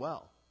relationships as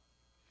well.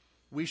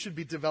 We should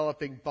be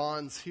developing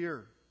bonds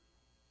here.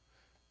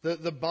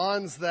 The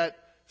bonds that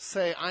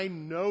say, I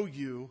know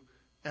you,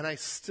 and I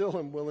still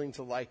am willing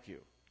to like you.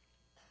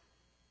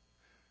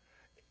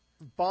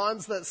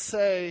 Bonds that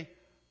say,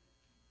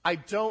 I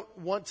don't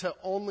want to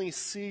only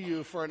see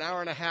you for an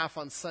hour and a half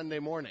on Sunday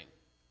morning.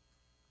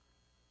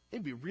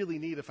 It'd be really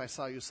neat if I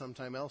saw you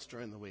sometime else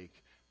during the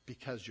week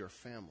because you're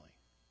family.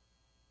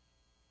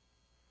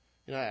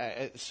 You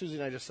know, Susie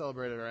and I just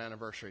celebrated our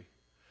anniversary.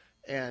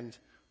 And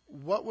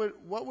what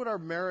would our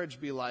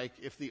marriage be like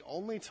if the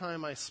only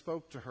time I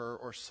spoke to her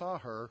or saw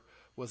her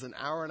was an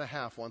hour and a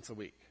half once a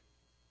week?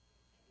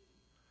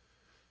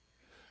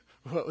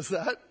 What was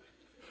that?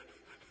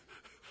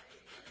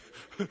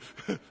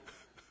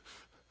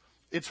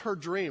 It's her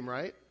dream,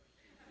 right?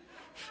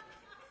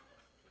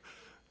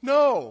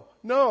 No,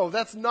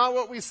 that's not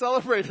what we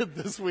celebrated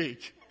this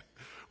week.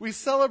 We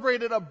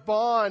celebrated a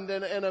bond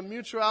and a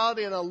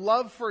mutuality and a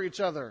love for each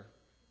other.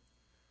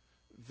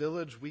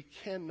 Village, we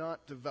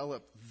cannot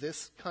develop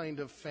this kind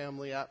of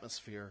family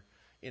atmosphere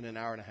in an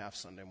hour and a half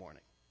Sunday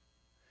morning.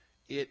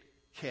 It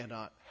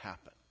cannot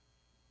happen.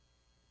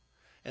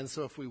 And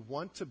so if we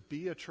want to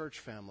be a church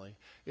family,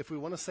 if we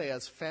want to say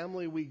as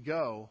family we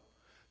go,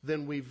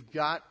 then we've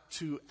got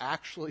to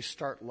actually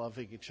start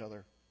loving each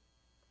other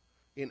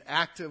in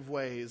active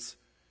ways,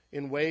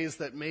 in ways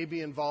that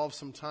maybe involve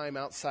some time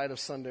outside of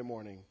Sunday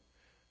morning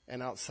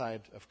and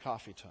outside of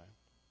coffee time.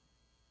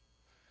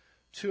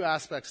 Two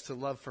aspects to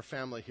love for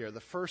family here.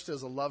 The first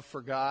is a love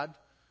for God,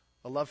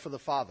 a love for the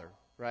Father,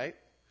 right?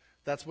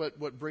 That's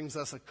what brings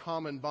us a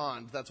common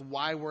bond. That's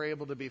why we're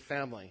able to be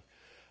family.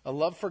 A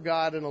love for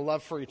God and a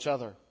love for each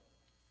other.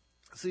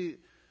 See,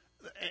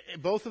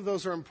 both of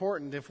those are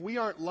important. If we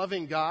aren't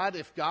loving God,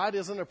 if God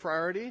isn't a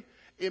priority,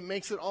 it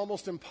makes it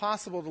almost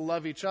impossible to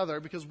love each other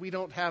because we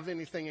don't have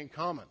anything in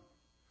common.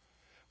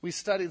 We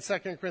studied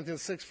 2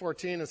 Corinthians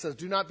 6:14. It says,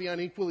 do not be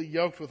unequally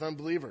yoked with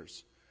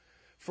unbelievers.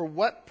 For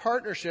what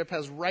partnership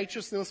has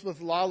righteousness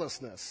with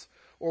lawlessness?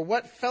 Or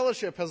what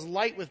fellowship has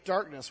light with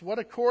darkness? What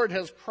accord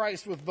has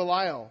Christ with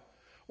Belial?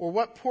 Or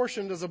what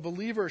portion does a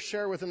believer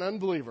share with an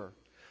unbeliever?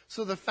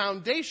 So the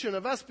foundation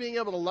of us being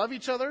able to love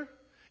each other,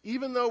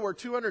 even though we're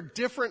 200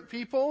 different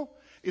people,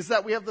 is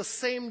that we have the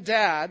same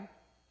dad,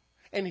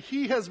 and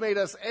he has made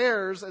us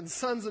heirs and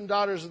sons and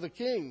daughters of the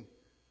King.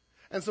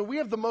 And so we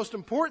have the most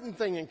important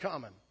thing in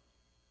common.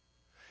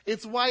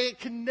 It's why it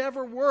can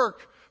never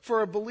work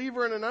for a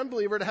believer and an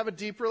unbeliever to have a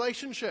deep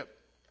relationship.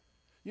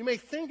 You may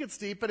think it's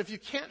deep, but if you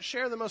can't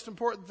share the most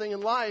important thing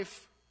in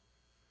life,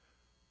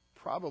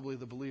 probably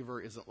the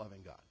believer isn't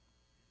loving God.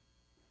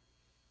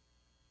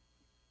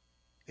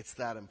 It's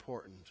that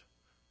important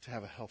to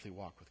have a healthy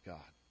walk with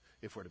God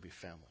if we're to be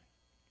family.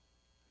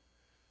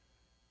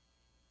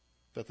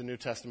 But the New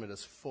Testament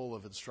is full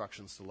of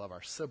instructions to love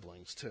our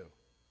siblings too.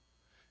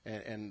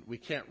 And we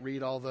can't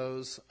read all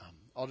those.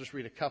 I'll just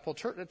read a couple.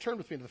 Turn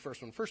with me to the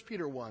first one. 1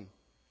 Peter 1.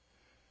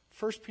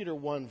 1 Peter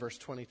 1, verse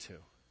 22.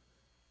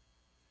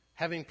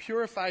 Having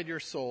purified your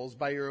souls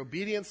by your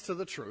obedience to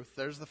the truth,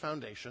 there's the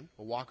foundation,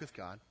 a walk with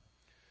God,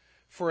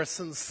 for a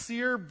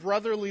sincere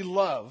brotherly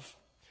love,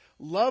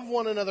 love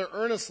one another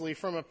earnestly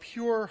from a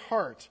pure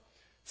heart,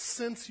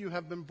 since you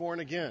have been born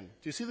again.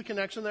 Do you see the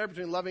connection there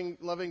between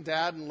loving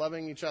dad and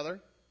loving each other?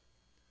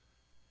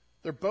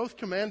 They're both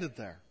commanded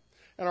there.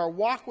 And our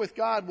walk with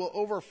God will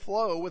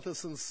overflow with a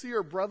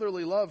sincere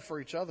brotherly love for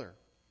each other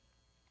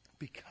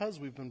because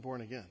we've been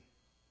born again.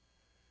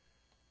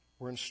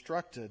 We're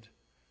instructed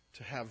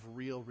to have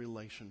real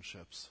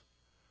relationships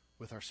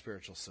with our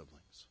spiritual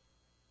siblings.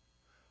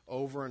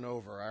 Over and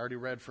over. I already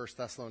read 1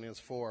 Thessalonians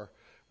 4,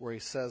 where he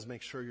says,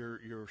 make sure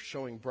you're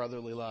showing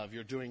brotherly love.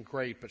 You're doing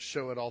great, but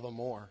show it all the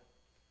more.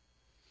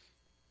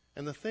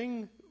 And the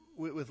thing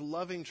with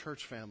loving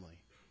church family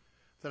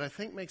that I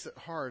think makes it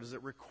hard is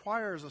it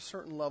requires a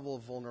certain level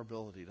of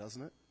vulnerability,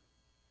 doesn't it?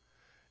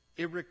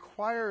 It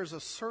requires a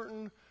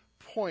certain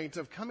point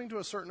of coming to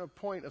a certain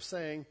point of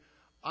saying,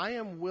 I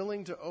am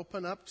willing to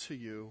open up to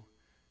you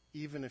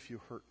even if you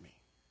hurt me,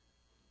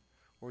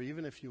 or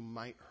even if you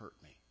might hurt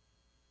me.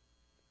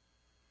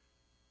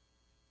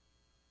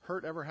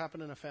 Hurt ever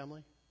happen in a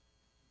family?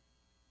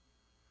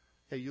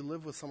 Yeah, you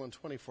live with someone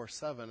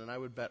 24/7, and I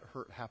would bet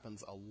hurt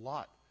happens a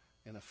lot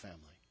in a family.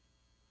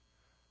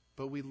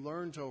 But we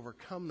learn to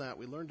overcome that.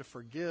 We learn to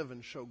forgive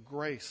and show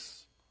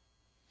grace.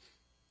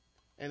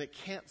 And it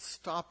can't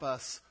stop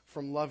us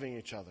from loving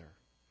each other,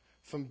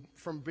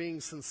 from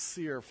being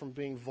sincere, from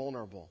being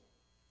vulnerable.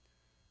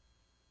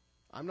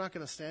 I'm not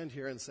going to stand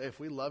here and say if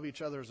we love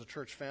each other as a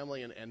church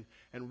family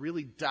and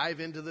really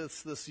dive into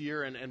this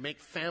year and make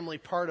family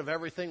part of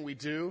everything we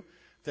do,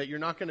 that you're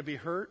not going to be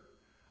hurt.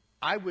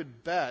 I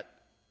would bet,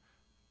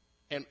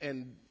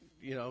 and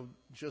you know,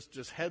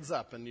 just heads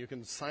up, and you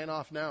can sign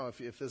off now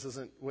if this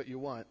isn't what you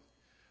want.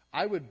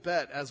 I would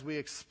bet as we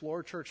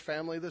explore church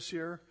family this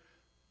year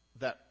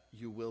that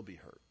you will be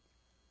hurt,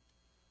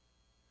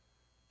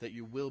 that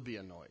you will be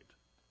annoyed,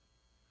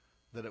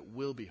 that it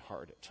will be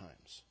hard at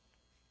times.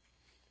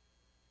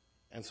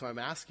 And so I'm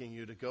asking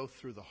you to go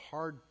through the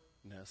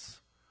hardness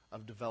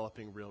of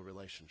developing real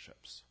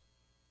relationships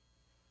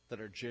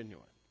that are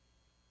genuine.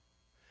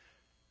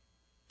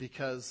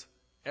 Because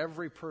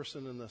every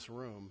person in this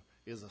room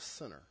is a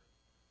sinner.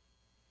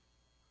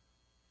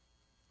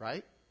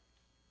 Right?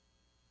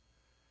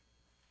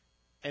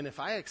 And if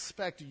I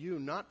expect you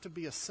not to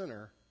be a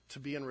sinner to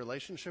be in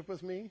relationship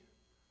with me,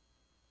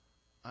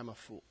 I'm a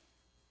fool.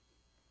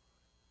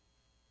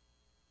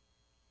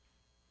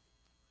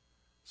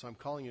 So I'm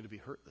calling you to be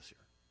hurt this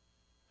year.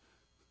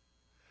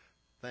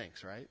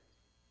 Thanks, right?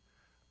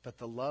 But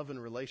the love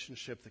and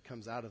relationship that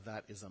comes out of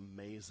that is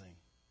amazing.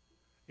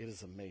 It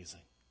is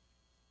amazing.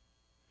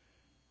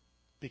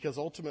 Because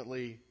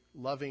ultimately,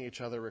 loving each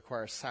other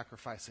requires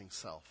sacrificing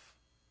self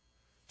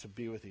to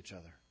be with each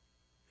other,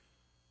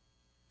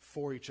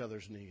 for each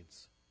other's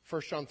needs.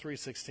 1 John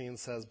 3:16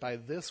 says, "By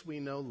this we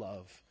know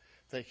love,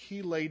 that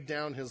he laid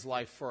down his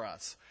life for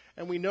us."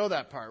 And we know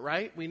that part,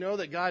 right? We know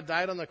that God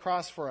died on the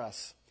cross for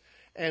us.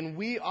 And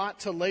we ought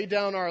to lay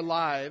down our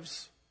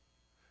lives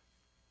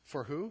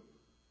for who?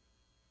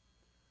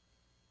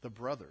 The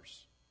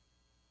brothers.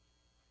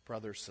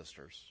 Brothers,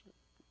 sisters.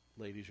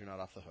 Ladies, you're not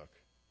off the hook.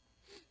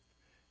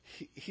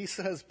 He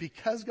says,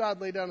 because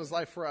God laid down his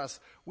life for us,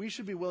 we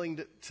should be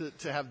willing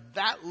to have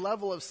that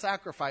level of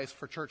sacrifice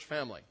for church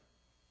family.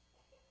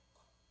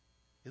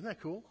 Isn't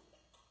that cool?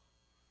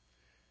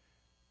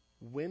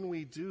 When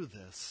we do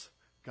this,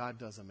 God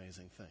does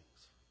amazing things.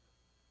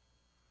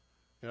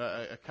 You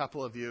know, a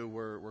couple of you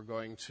were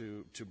going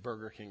to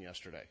Burger King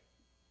yesterday.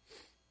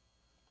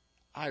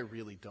 I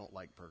really don't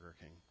like Burger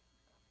King.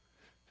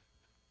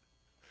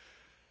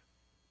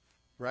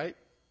 Right?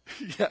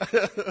 Yeah.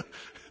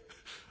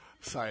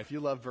 Sorry, if you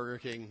love Burger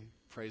King,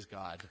 praise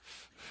God.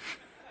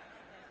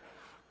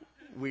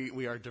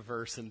 We are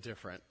diverse and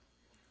different.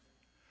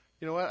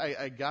 You know what?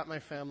 I got my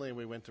family and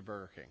we went to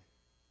Burger King.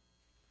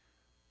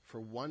 For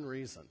one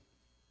reason.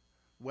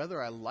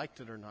 Whether I liked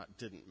it or not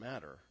didn't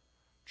matter.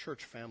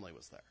 Church family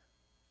was there.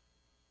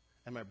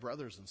 And my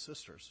brothers and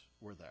sisters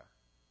were there.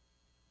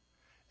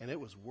 And it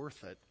was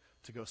worth it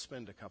to go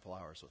spend a couple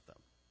hours with them.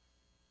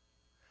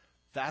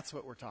 That's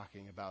what we're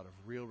talking about, of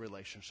real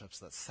relationships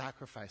that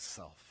sacrifice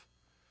self.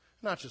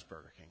 Not just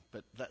Burger King,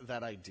 but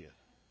that idea.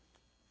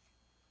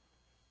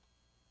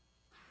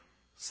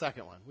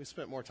 Second one. We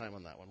spent more time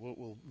on that one.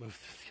 We'll move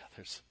through the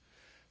others.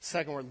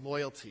 Second one,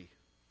 loyalty.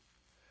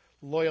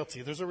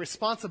 Loyalty. There's a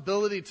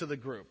responsibility to the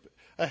group.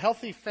 A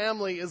healthy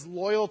family is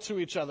loyal to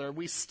each other.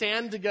 We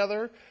stand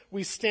together.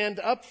 We stand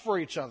up for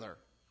each other.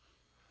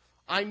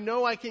 I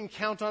know I can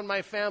count on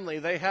my family.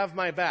 They have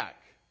my back.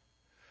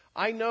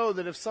 I know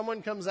that if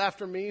someone comes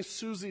after me,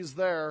 Susie's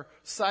there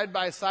side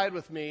by side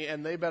with me,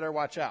 and they better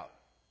watch out.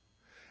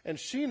 And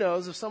she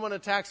knows if someone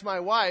attacks my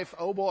wife,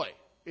 oh boy,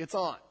 it's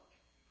on.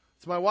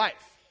 It's my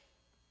wife.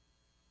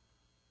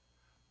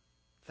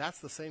 That's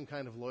the same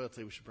kind of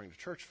loyalty we should bring to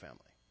church family.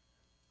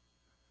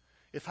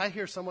 If I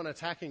hear someone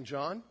attacking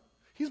John,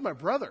 he's my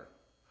brother.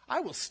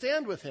 I will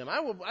stand with him. I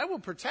will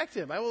protect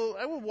him. I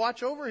will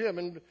watch over him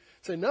and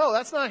say, no,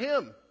 that's not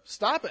him.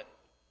 Stop it.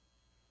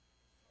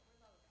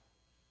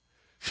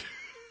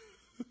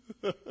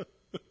 Do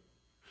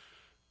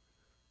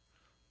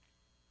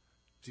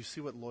you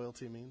see what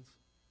loyalty means?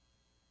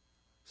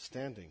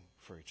 Standing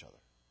for each other.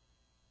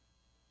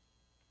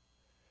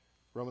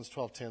 Romans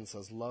 12:10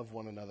 says, love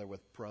one another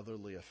with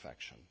brotherly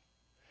affection.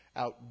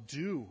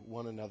 Outdo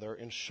one another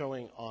in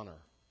showing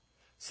honor.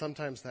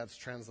 Sometimes that's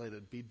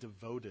translated, be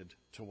devoted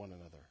to one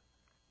another.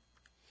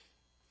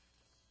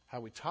 How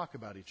we talk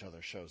about each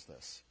other shows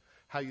this.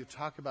 How you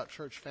talk about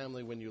church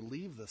family when you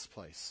leave this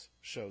place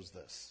shows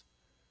this.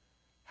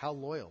 How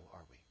loyal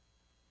are we?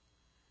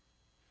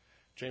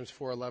 James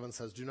 4:11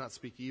 says, do not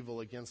speak evil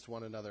against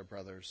one another,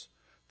 brothers.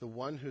 The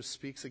one who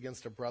speaks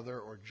against a brother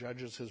or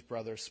judges his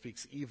brother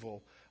speaks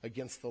evil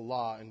against the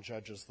law and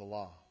judges the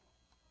law.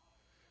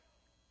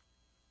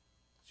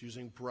 It's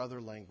using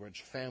brother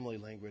language, family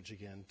language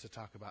again, to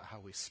talk about how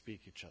we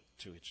speak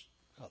to each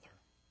other.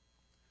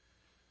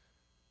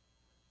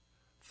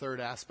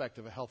 Third aspect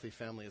of a healthy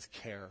family is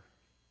care.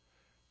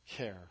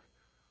 Care.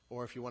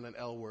 Or if you want an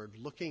L word,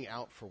 looking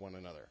out for one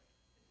another.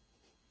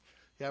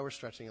 Yeah, we're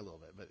stretching a little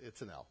bit, but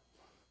it's an L.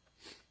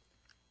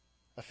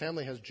 A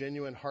family has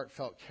genuine,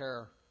 heartfelt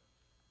care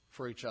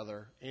for each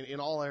other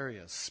in all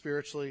areas,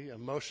 spiritually,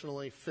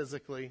 emotionally,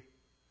 physically.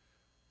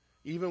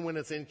 even when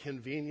it's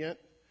inconvenient.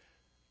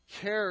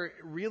 Care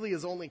really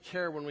is only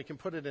care when we can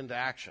put it into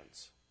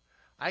actions.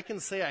 I can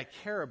say I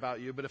care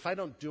about you, but if I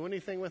don't do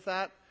anything with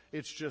that,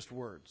 it's just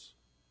words.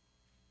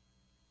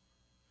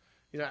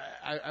 You know,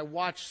 I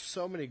watch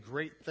so many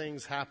great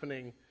things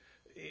happening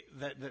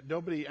that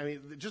nobody, I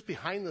mean, just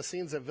behind the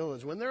scenes at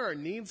Village. When there are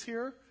needs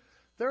here,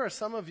 there are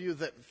some of you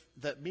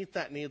that meet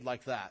that need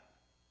like that.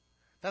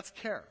 That's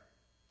care.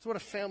 That's what a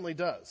family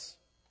does.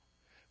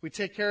 We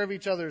take care of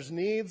each other's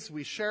needs.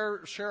 We share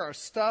our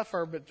stuff,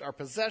 our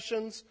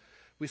possessions.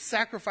 We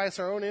sacrifice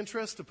our own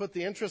interest to put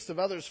the interest of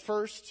others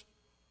first.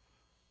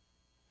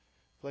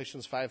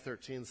 Galatians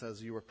 5:13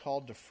 says, "You were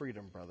called to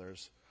freedom,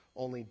 brothers.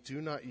 Only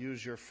do not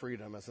use your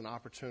freedom as an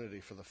opportunity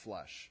for the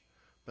flesh,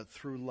 but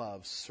through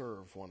love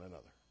serve one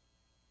another."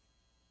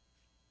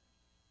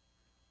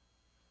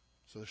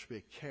 So there should be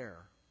a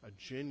care, a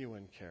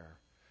genuine care,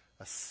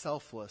 a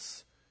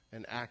selfless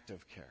and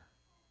active care.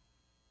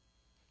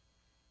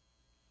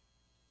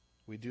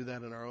 We do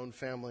that in our own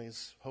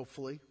families,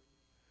 hopefully.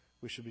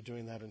 We should be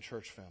doing that in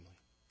church family.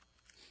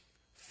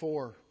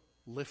 4,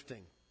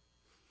 lifting.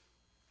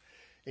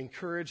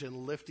 Encourage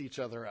and lift each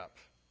other up.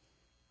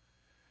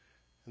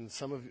 And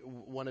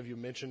one of you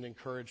mentioned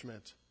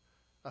encouragement.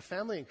 A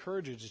family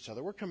encourages each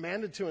other. We're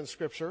commanded to in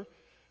Scripture,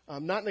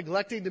 not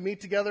neglecting to meet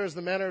together as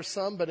the manner of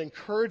some, but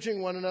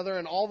encouraging one another,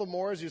 and all the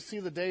more as you see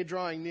the day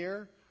drawing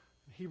near.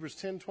 Hebrews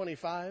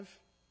 10:25.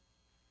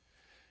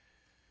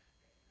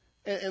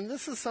 And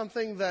this is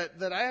something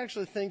that I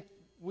actually think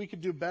we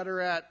could do better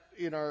at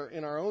in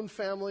our own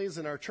families,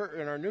 in our church,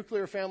 in our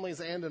nuclear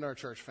families, and in our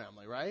church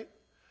family, right?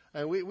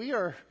 And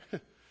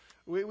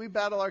we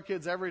battle our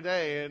kids every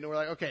day, and we're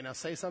like, okay, now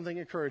say something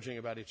encouraging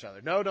about each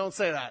other. No, don't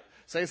say that.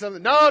 Say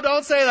something. No,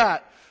 don't say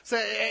that.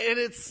 And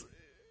it's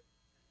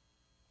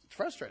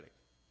frustrating.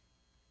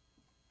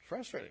 It's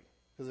frustrating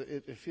because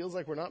it feels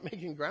like we're not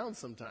making ground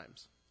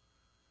sometimes.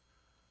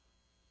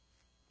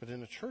 But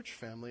in a church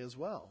family as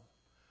well,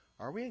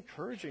 are we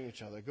encouraging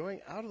each other,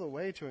 going out of the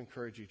way to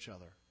encourage each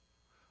other?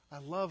 I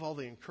love all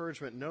the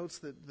encouragement notes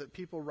that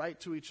people write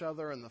to each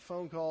other, and the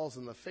phone calls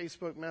and the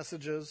Facebook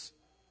messages.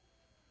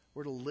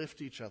 We're to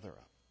lift each other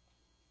up.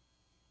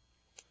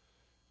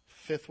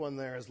 5th one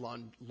there is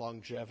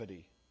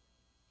longevity.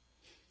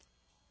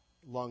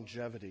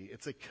 Longevity.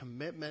 It's a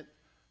commitment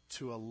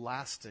to a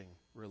lasting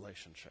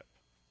relationship.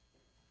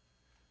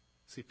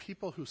 See,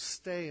 people who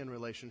stay in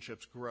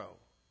relationships grow.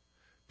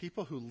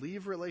 People who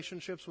leave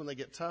relationships when they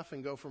get tough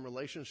and go from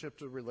relationship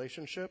to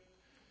relationship,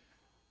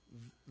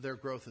 their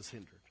growth is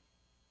hindered.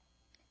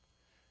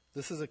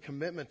 This is a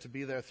commitment to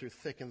be there through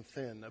thick and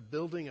thin, a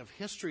building of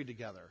history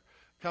together.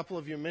 A couple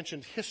of you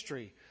mentioned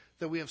history,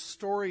 that we have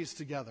stories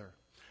together.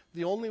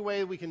 The only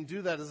way we can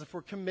do that is if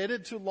we're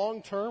committed to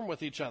long-term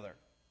with each other.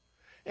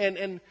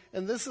 And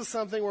this is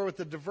something where with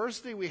the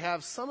diversity we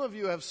have, some of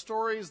you have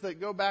stories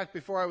that go back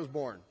before I was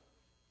born.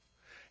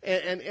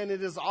 And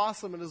it is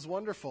awesome. It is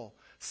wonderful.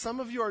 Some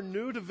of you are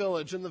new to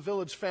Village and the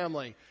Village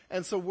family.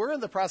 And so we're in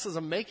the process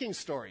of making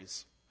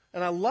stories.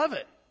 And I love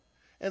it.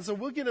 And so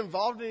we'll get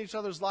involved in each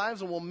other's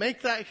lives and we'll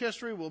make that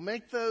history. We'll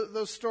make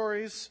those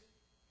stories.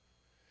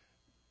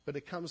 But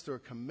it comes through a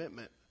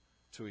commitment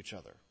to each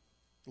other.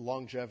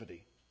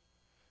 Longevity.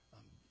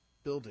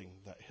 Building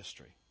that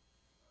history.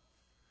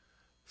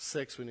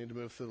 6, we need to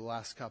move through the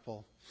last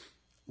couple.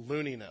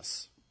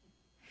 Looniness.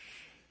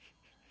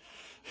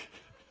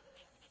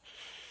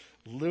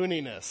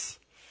 Looniness.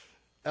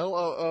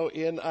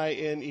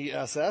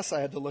 Loonинess.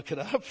 I had to look it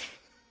up.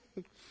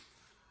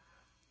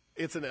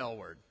 It's an L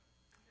word.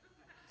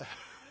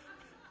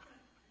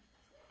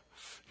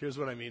 Here's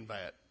what I mean by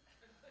it.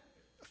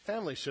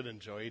 Families should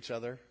enjoy each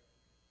other.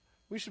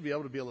 We should be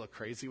able to be a little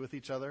crazy with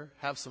each other,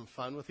 have some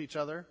fun with each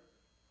other.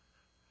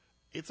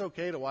 It's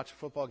okay to watch a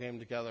football game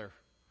together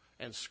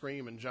and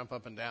scream and jump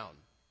up and down.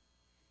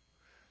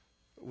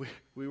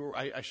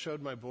 I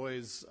showed my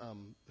boys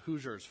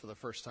Hoosiers for the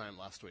first time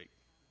last week.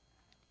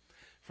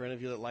 For any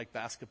of you that like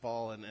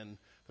basketball and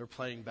they're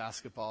playing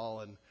basketball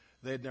and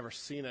they had never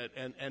seen it.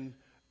 And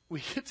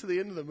we get to the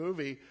end of the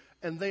movie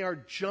and they are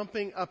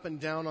jumping up and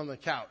down on the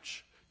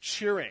couch,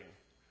 cheering,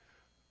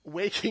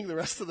 waking the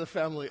rest of the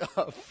family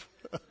up.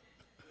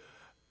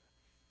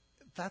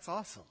 That's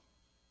awesome.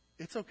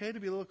 It's okay to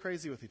be a little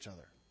crazy with each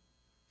other,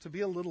 to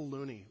be a little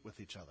loony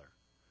with each other.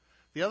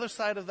 The other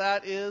side of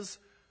that is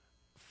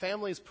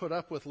families put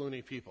up with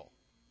loony people.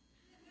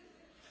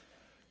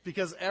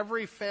 Because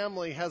every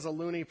family has a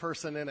loony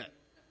person in it.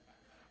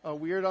 A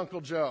weird Uncle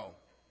Joe.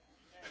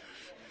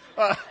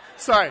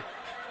 Sorry.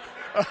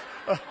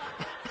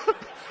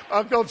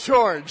 Uncle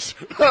George.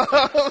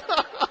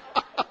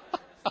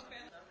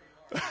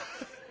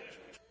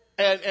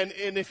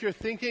 And if you're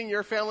thinking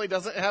your family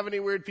doesn't have any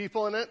weird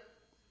people in it,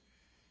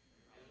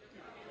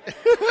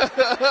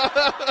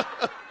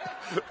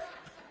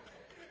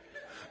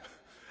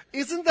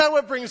 isn't that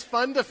what brings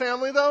fun to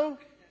family, though?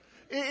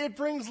 It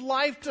brings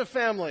life to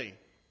family.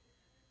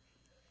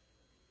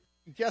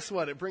 Guess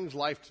what? It brings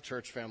life to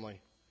church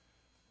family.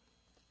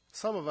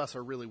 Some of us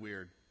are really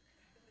weird.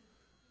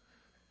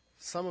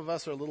 Some of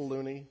us are a little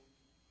loony.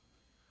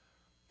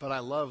 But I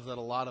love that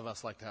a lot of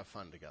us like to have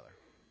fun together.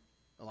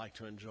 I like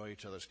to enjoy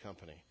each other's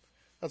company.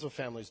 That's what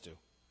families do.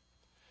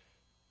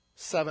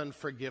 7,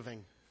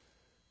 forgiving.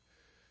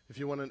 If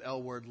you want an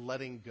L word,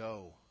 letting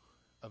go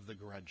of the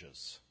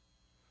grudges.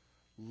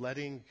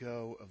 Letting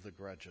go of the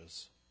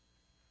grudges.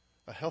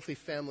 A healthy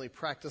family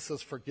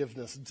practices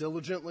forgiveness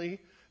diligently,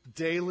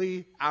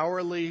 daily,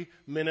 hourly,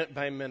 minute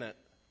by minute.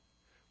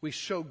 We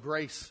show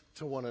grace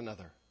to one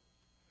another.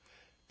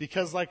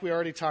 Because like we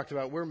already talked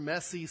about, we're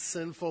messy,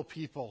 sinful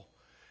people.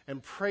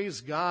 And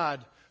praise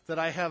God that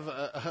I have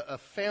a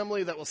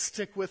family that will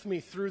stick with me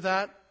through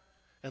that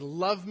and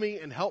love me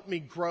and help me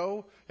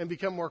grow and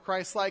become more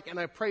Christ-like. And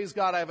I praise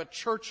God I have a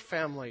church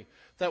family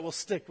that will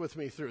stick with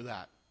me through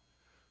that,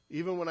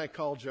 even when I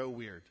call Joe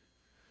weird.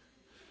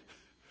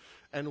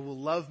 And will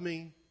love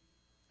me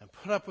and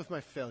put up with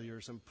my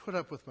failures and put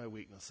up with my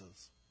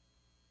weaknesses.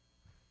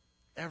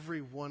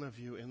 Every one of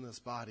you in this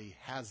body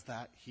has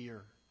that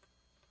here.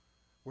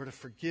 We're to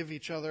forgive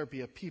each other,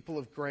 be a people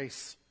of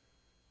grace.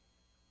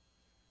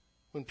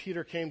 When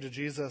Peter came to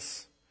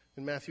Jesus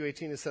in Matthew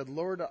 18, he said,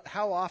 Lord,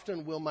 how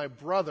often will my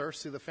brother,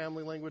 see the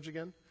family language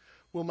again,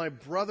 will my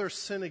brother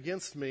sin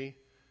against me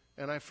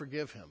and I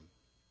forgive him?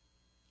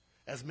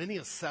 As many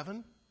as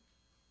 7?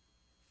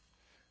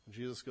 And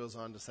Jesus goes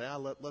on to say,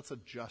 let's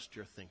adjust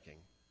your thinking.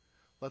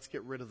 Let's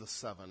get rid of the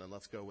 7 and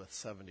let's go with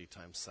 70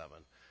 times 7,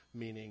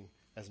 meaning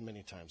as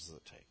many times as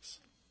it takes.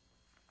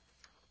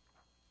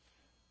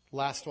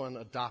 Last one,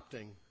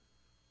 adopting.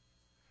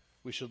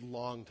 We should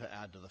long to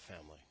add to the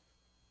family.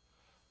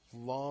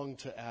 Long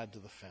to add to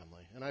the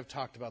family. And I've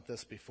talked about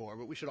this before,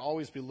 but we should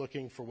always be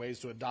looking for ways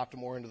to adopt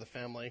more into the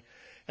family.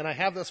 And I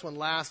have this one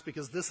last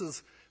because this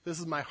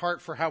is my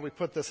heart for how we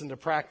put this into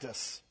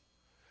practice.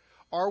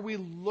 Are we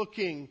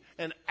looking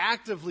and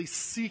actively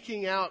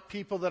seeking out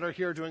people that are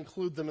here to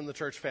include them in the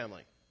church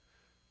family?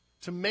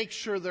 To make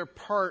sure they're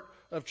part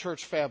of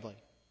church family?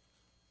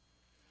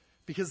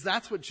 Because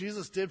that's what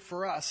Jesus did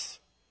for us.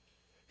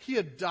 He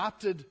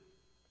adopted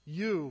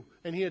you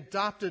and he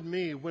adopted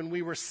me when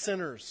we were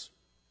sinners,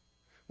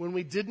 when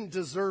we didn't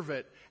deserve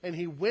it. And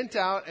he went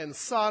out and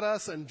sought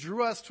us and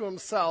drew us to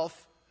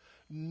himself,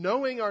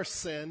 knowing our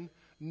sin,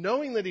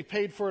 knowing that he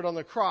paid for it on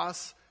the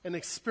cross and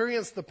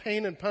experienced the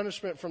pain and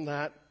punishment from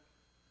that,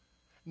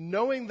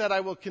 knowing that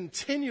I will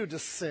continue to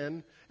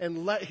sin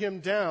and let him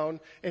down.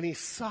 And he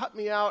sought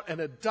me out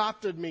and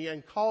adopted me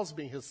and calls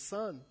me his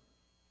son.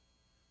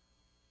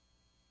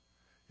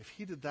 If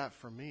he did that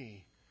for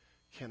me,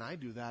 can I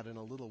do that in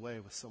a little way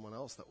with someone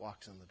else that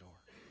walks in the door?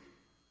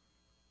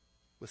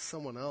 With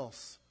someone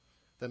else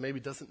that maybe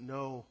doesn't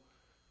know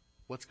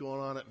what's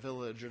going on at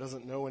Village or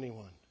doesn't know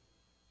anyone?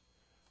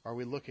 Are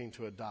we looking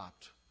to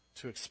adopt,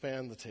 to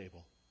expand the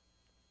table,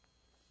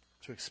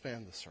 to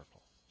expand the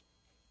circle?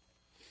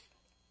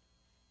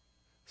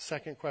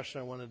 Second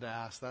question I wanted to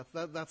ask,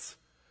 that's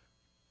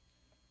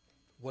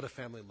what a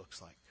family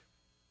looks like.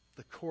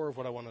 The core of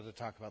what I wanted to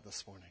talk about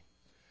this morning.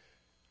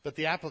 But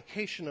the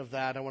application of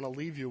that I want to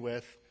leave you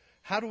with,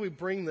 how do we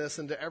bring this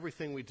into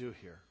everything we do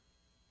here?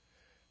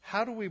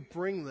 How do we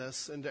bring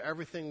this into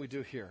everything we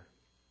do here?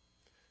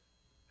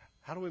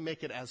 How do we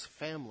make it as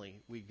family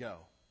we go?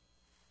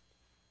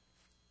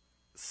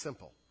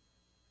 Simple,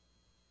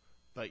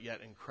 but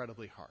yet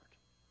incredibly hard.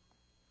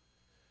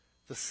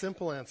 The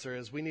simple answer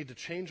is we need to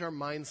change our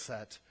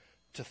mindset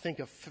to think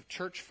of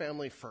church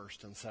family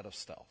first instead of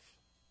self.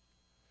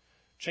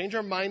 Change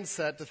our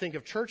mindset to think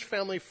of church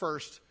family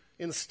first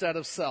instead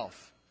of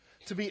self.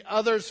 To be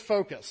others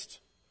focused.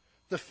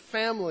 The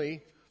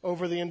family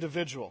over the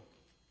individual.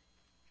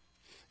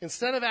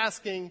 Instead of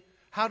asking,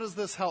 how does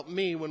this help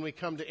me when we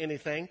come to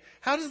anything?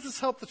 How does this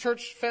help the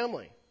church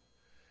family?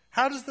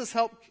 How does this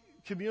help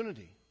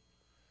community?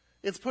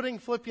 It's putting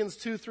Philippians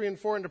 2, 3, and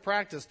 4 into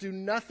practice. Do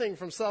nothing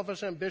from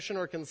selfish ambition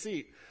or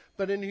conceit,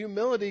 but in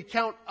humility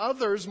count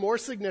others more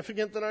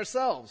significant than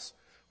ourselves.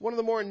 One of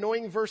the more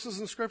annoying verses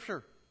in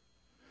Scripture.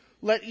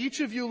 Let each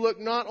of you look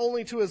not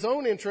only to his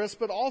own interest,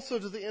 but also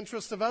to the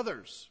interest of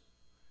others.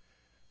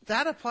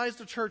 That applies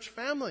to church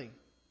family.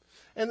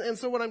 And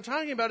so what I'm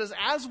talking about is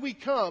as we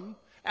come,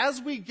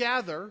 as we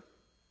gather,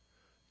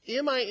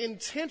 am I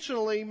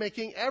intentionally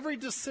making every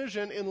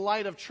decision in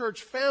light of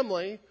church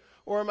family,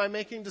 or am I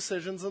making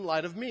decisions in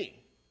light of me?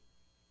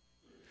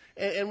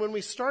 And when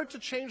we start to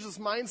change this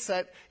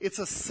mindset, it's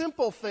a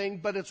simple thing,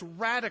 but it's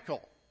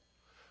radical.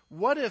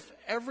 What if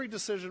every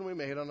decision we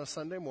made on a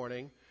Sunday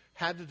morning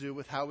had to do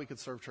with how we could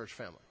serve church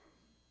family?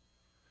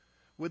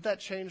 Would that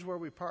change where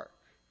we park?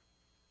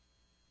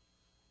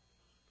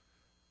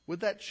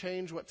 Would that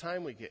change what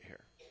time we get here?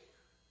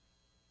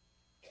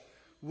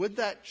 Would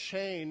that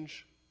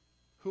change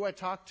who I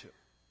talk to?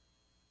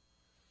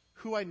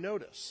 Who I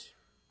notice?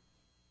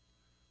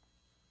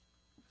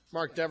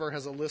 Mark Dever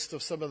has a list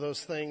of some of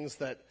those things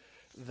that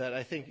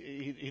I think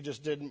he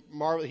just did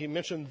marvel. He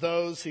mentioned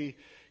those. He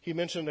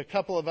mentioned a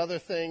couple of other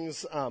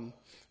things.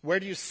 Where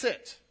do you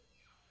sit?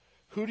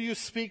 Who do you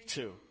speak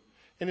to?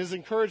 And his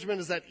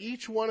encouragement is that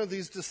each one of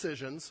these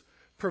decisions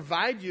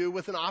provide you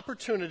with an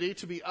opportunity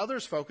to be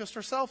others-focused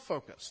or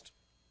self-focused.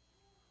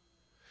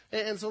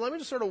 And so let me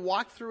just sort of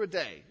walk through a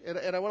day.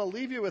 And I want to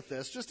leave you with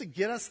this just to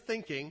get us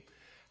thinking,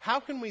 how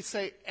can we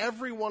say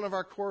every one of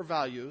our core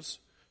values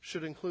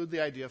should include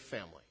the idea of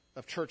family,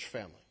 of church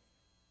family?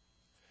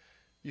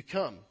 You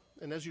come,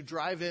 and as you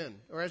drive in,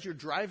 or as you're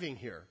driving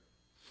here,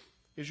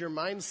 is your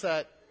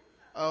mindset,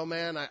 oh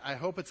man, I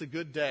hope it's a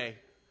good day.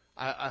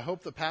 I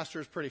hope the pastor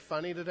is pretty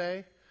funny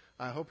today.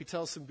 I hope he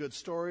tells some good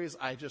stories.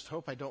 I just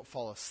hope I don't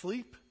fall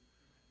asleep.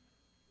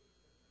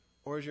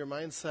 Or is your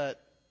mindset,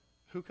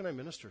 who can I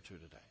minister to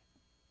today?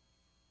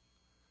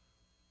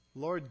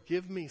 Lord,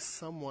 give me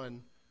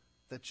someone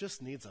that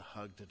just needs a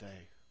hug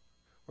today.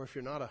 Or if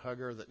you're not a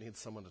hugger, that needs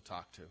someone to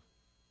talk to.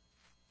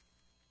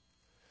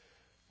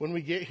 When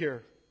we get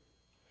here,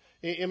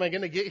 am I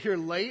going to get here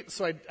late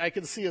so I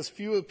can see as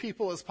few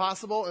people as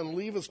possible and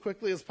leave as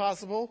quickly as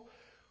possible?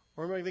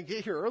 Or am I going to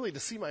get here early to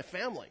see my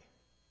family?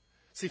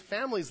 See,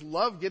 families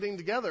love getting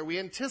together. We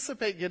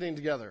anticipate getting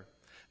together.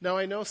 Now,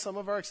 I know some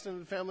of our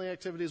extended family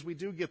activities, we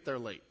do get there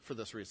late for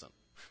this reason.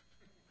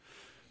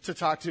 To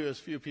talk to as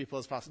few people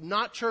as possible.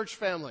 Not church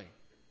family.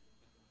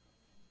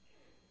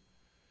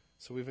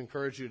 So we've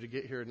encouraged you to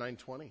get here at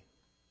 9:20.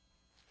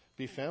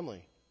 Be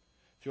family.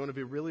 If you want to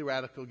be really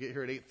radical, get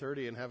here at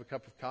 8:30 and have a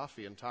cup of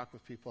coffee and talk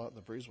with people out in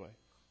the breezeway.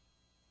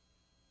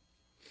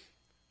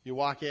 You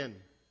walk in,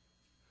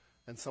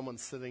 and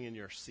someone's sitting in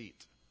your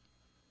seat.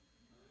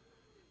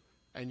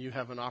 And you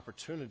have an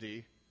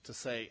opportunity to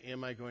say,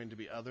 am I going to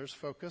be others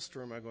focused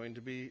or am I going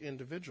to be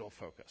individual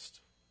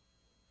focused?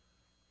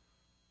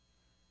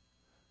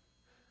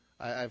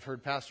 I've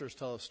heard pastors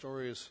tell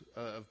stories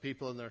of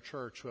people in their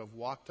church who have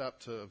walked up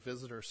to a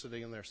visitor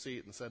sitting in their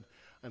seat and said,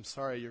 I'm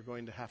sorry, you're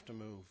going to have to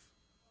move.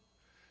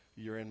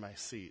 You're in my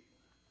seat.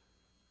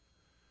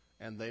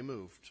 And they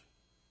moved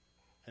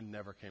and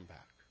never came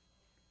back.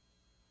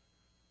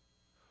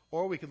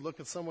 Or we could look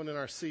at someone in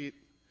our seat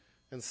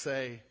and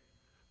say,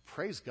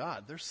 praise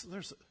God,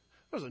 there's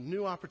a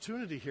new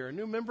opportunity here, a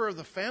new member of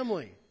the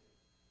family.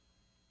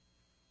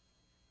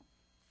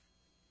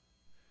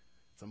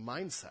 It's a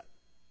mindset.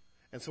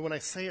 And so when I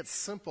say it's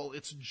simple,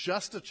 it's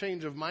just a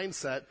change of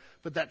mindset,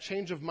 but that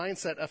change of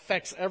mindset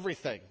affects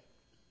everything.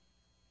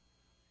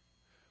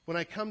 When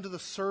I come to the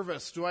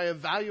service, do I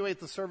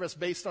evaluate the service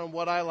based on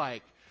what I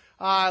like?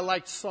 I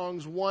liked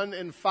songs 1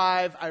 and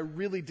 5. I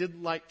really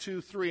didn't like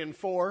 2, 3, and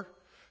 4.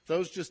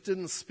 Those just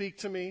didn't speak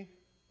to me.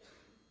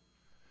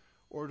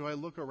 Or do I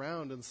look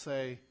around and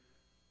say,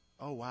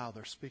 oh, wow,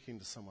 they're speaking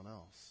to someone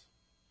else.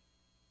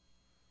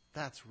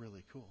 That's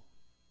really cool.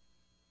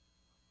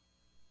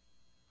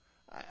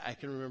 I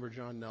can remember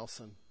John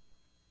Nelson.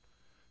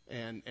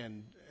 And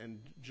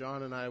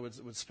John and I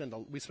would spend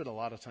a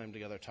lot of time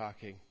together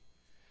talking.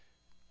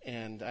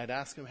 And I'd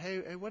ask him,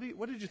 hey, what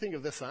did you think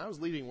of this song? I was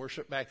leading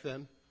worship back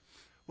then.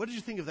 What did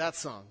you think of that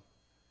song?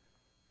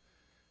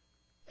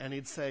 And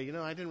he'd say,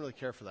 I didn't really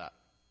care for that.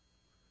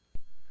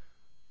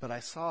 But I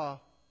saw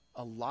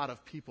a lot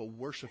of people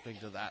worshiping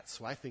to that,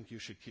 so I think you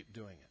should keep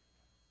doing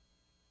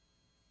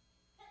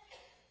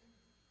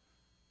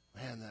it.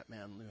 Man, that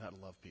man knew how to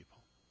love people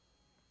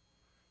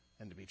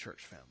and to be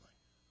church family.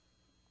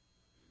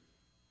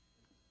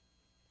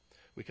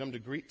 We come to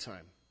greet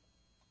time.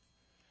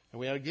 And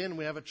we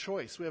have a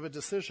choice. We have a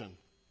decision.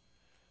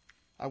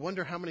 I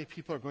wonder how many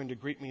people are going to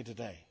greet me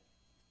today.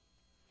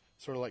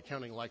 Sort of like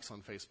counting likes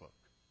on Facebook.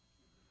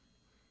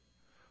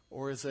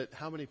 Or is it,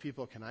 how many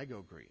people can I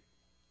go greet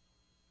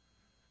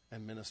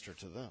and minister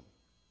to them?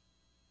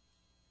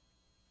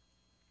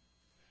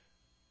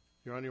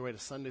 You're on your way to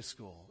Sunday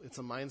school. It's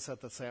a mindset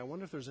that say, I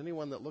wonder if there's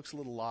anyone that looks a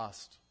little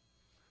lost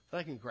that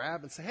I can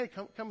grab and say, hey,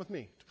 come with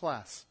me to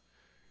class.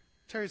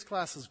 Terry's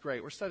class is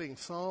great. We're studying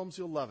Psalms.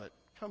 You'll love it.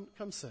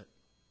 Come sit.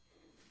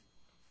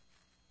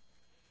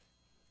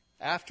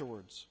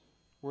 Afterwards,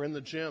 we're in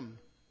the gym.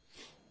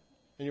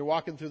 And you're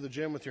walking through the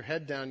gym with your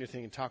head down. You're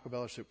thinking, Taco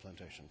Bell or Soup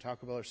Plantation?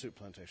 Taco Bell or Soup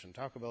Plantation?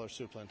 Taco Bell or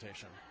Soup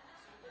Plantation?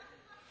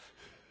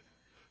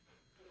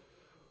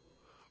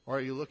 Or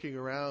are you looking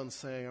around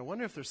saying, I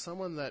wonder if there's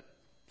someone that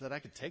I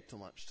could take to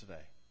lunch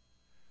today?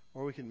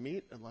 Or we can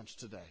meet at lunch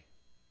today?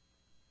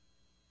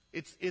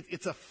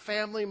 It's a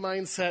family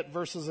mindset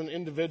versus an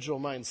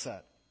individual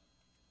mindset.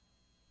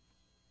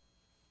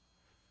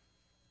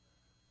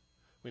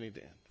 We need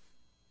to end.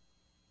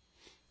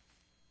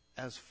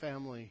 As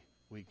family,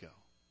 we go.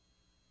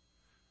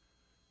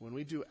 When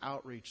we do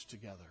outreach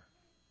together,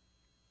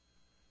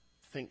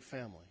 think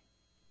family.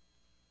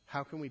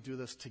 How can we do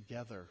this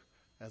together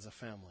as a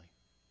family?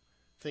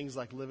 Things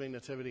like Living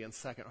Nativity and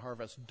Second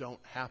Harvest don't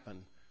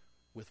happen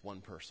with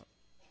one person.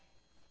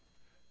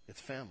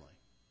 It's family.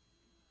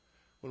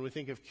 When we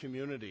think of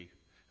community,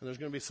 and there's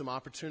going to be some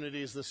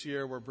opportunities this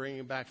year, we're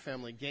bringing back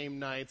family game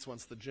nights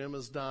once the gym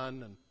is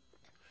done, and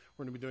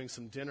we're going to be doing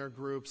some dinner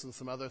groups and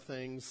some other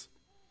things.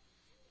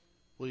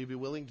 Will you be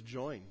willing to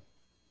join?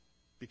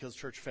 Because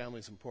church family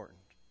is important.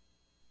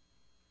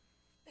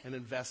 And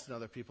invest in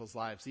other people's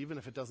lives, even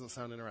if it doesn't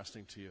sound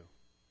interesting to you.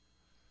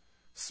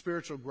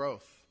 Spiritual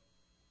growth.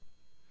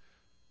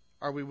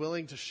 Are we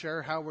willing to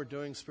share how we're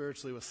doing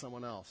spiritually with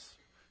someone else?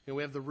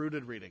 We have the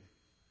Rooted reading.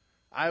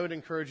 I would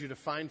encourage you to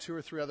find 2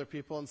 or 3 other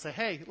people and say,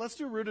 hey, let's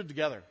do Rooted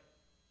together.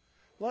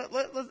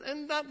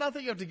 And not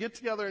that you have to get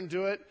together and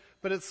do it,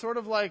 but it's sort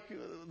of like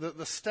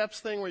the steps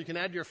thing where you can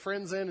add your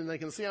friends in and they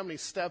can see how many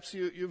steps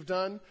you've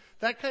done.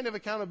 That kind of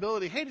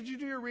accountability. Hey, did you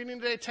do your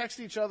reading today? Text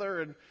each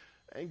other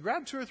and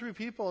grab 2 or 3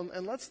 people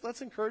and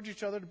let's encourage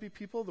each other to be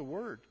people of the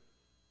Word.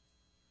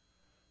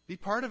 Be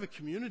part of a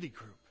community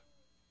group.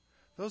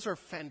 Those are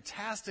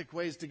fantastic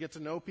ways to get to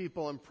know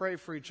people and pray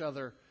for each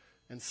other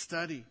and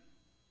study.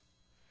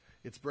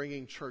 It's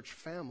bringing church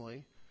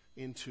family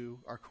into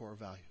our core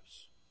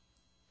values.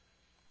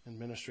 And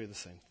ministry, the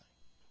same thing.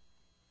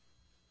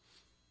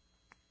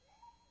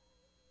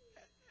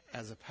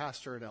 As a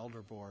pastor at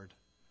Elder Board,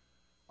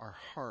 our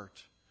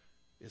heart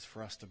is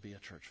for us to be a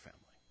church family.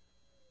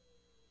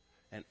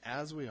 And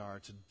as we are,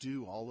 to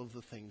do all of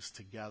the things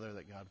together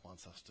that God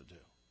wants us to do.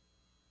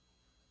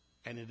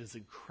 And it is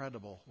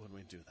incredible when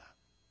we do that.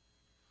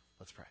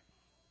 Let's pray.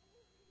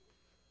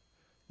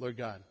 Lord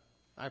God,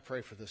 I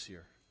pray for this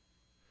year.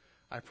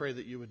 I pray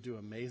that you would do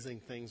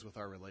amazing things with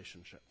our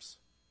relationships.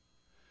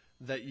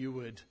 That you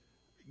would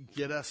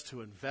get us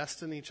to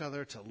invest in each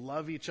other, to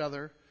love each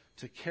other,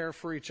 to care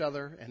for each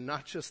other, and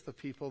not just the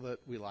people that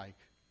we like.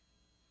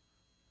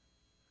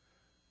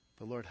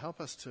 But Lord, help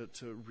us to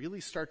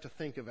really start to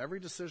think of every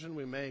decision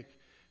we make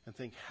and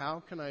think, how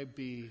can I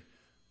be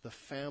the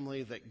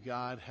family that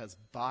God has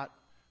bought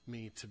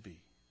me to be?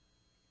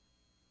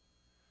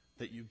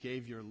 That you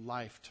gave your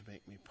life to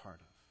make me part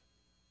of.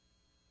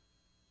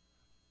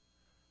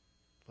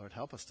 Lord,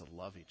 help us to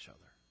love each other.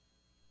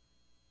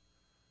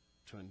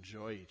 To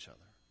enjoy each other,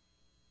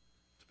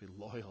 to be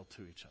loyal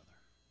to each other.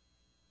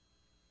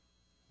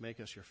 Make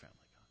us your family,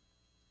 God.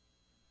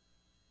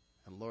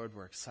 And Lord,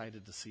 we're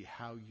excited to see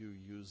how you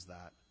use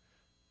that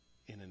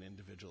in an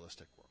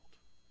individualistic world.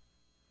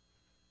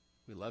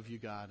 We love you,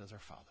 God, as our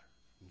Father.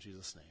 In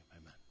Jesus' name,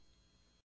 amen.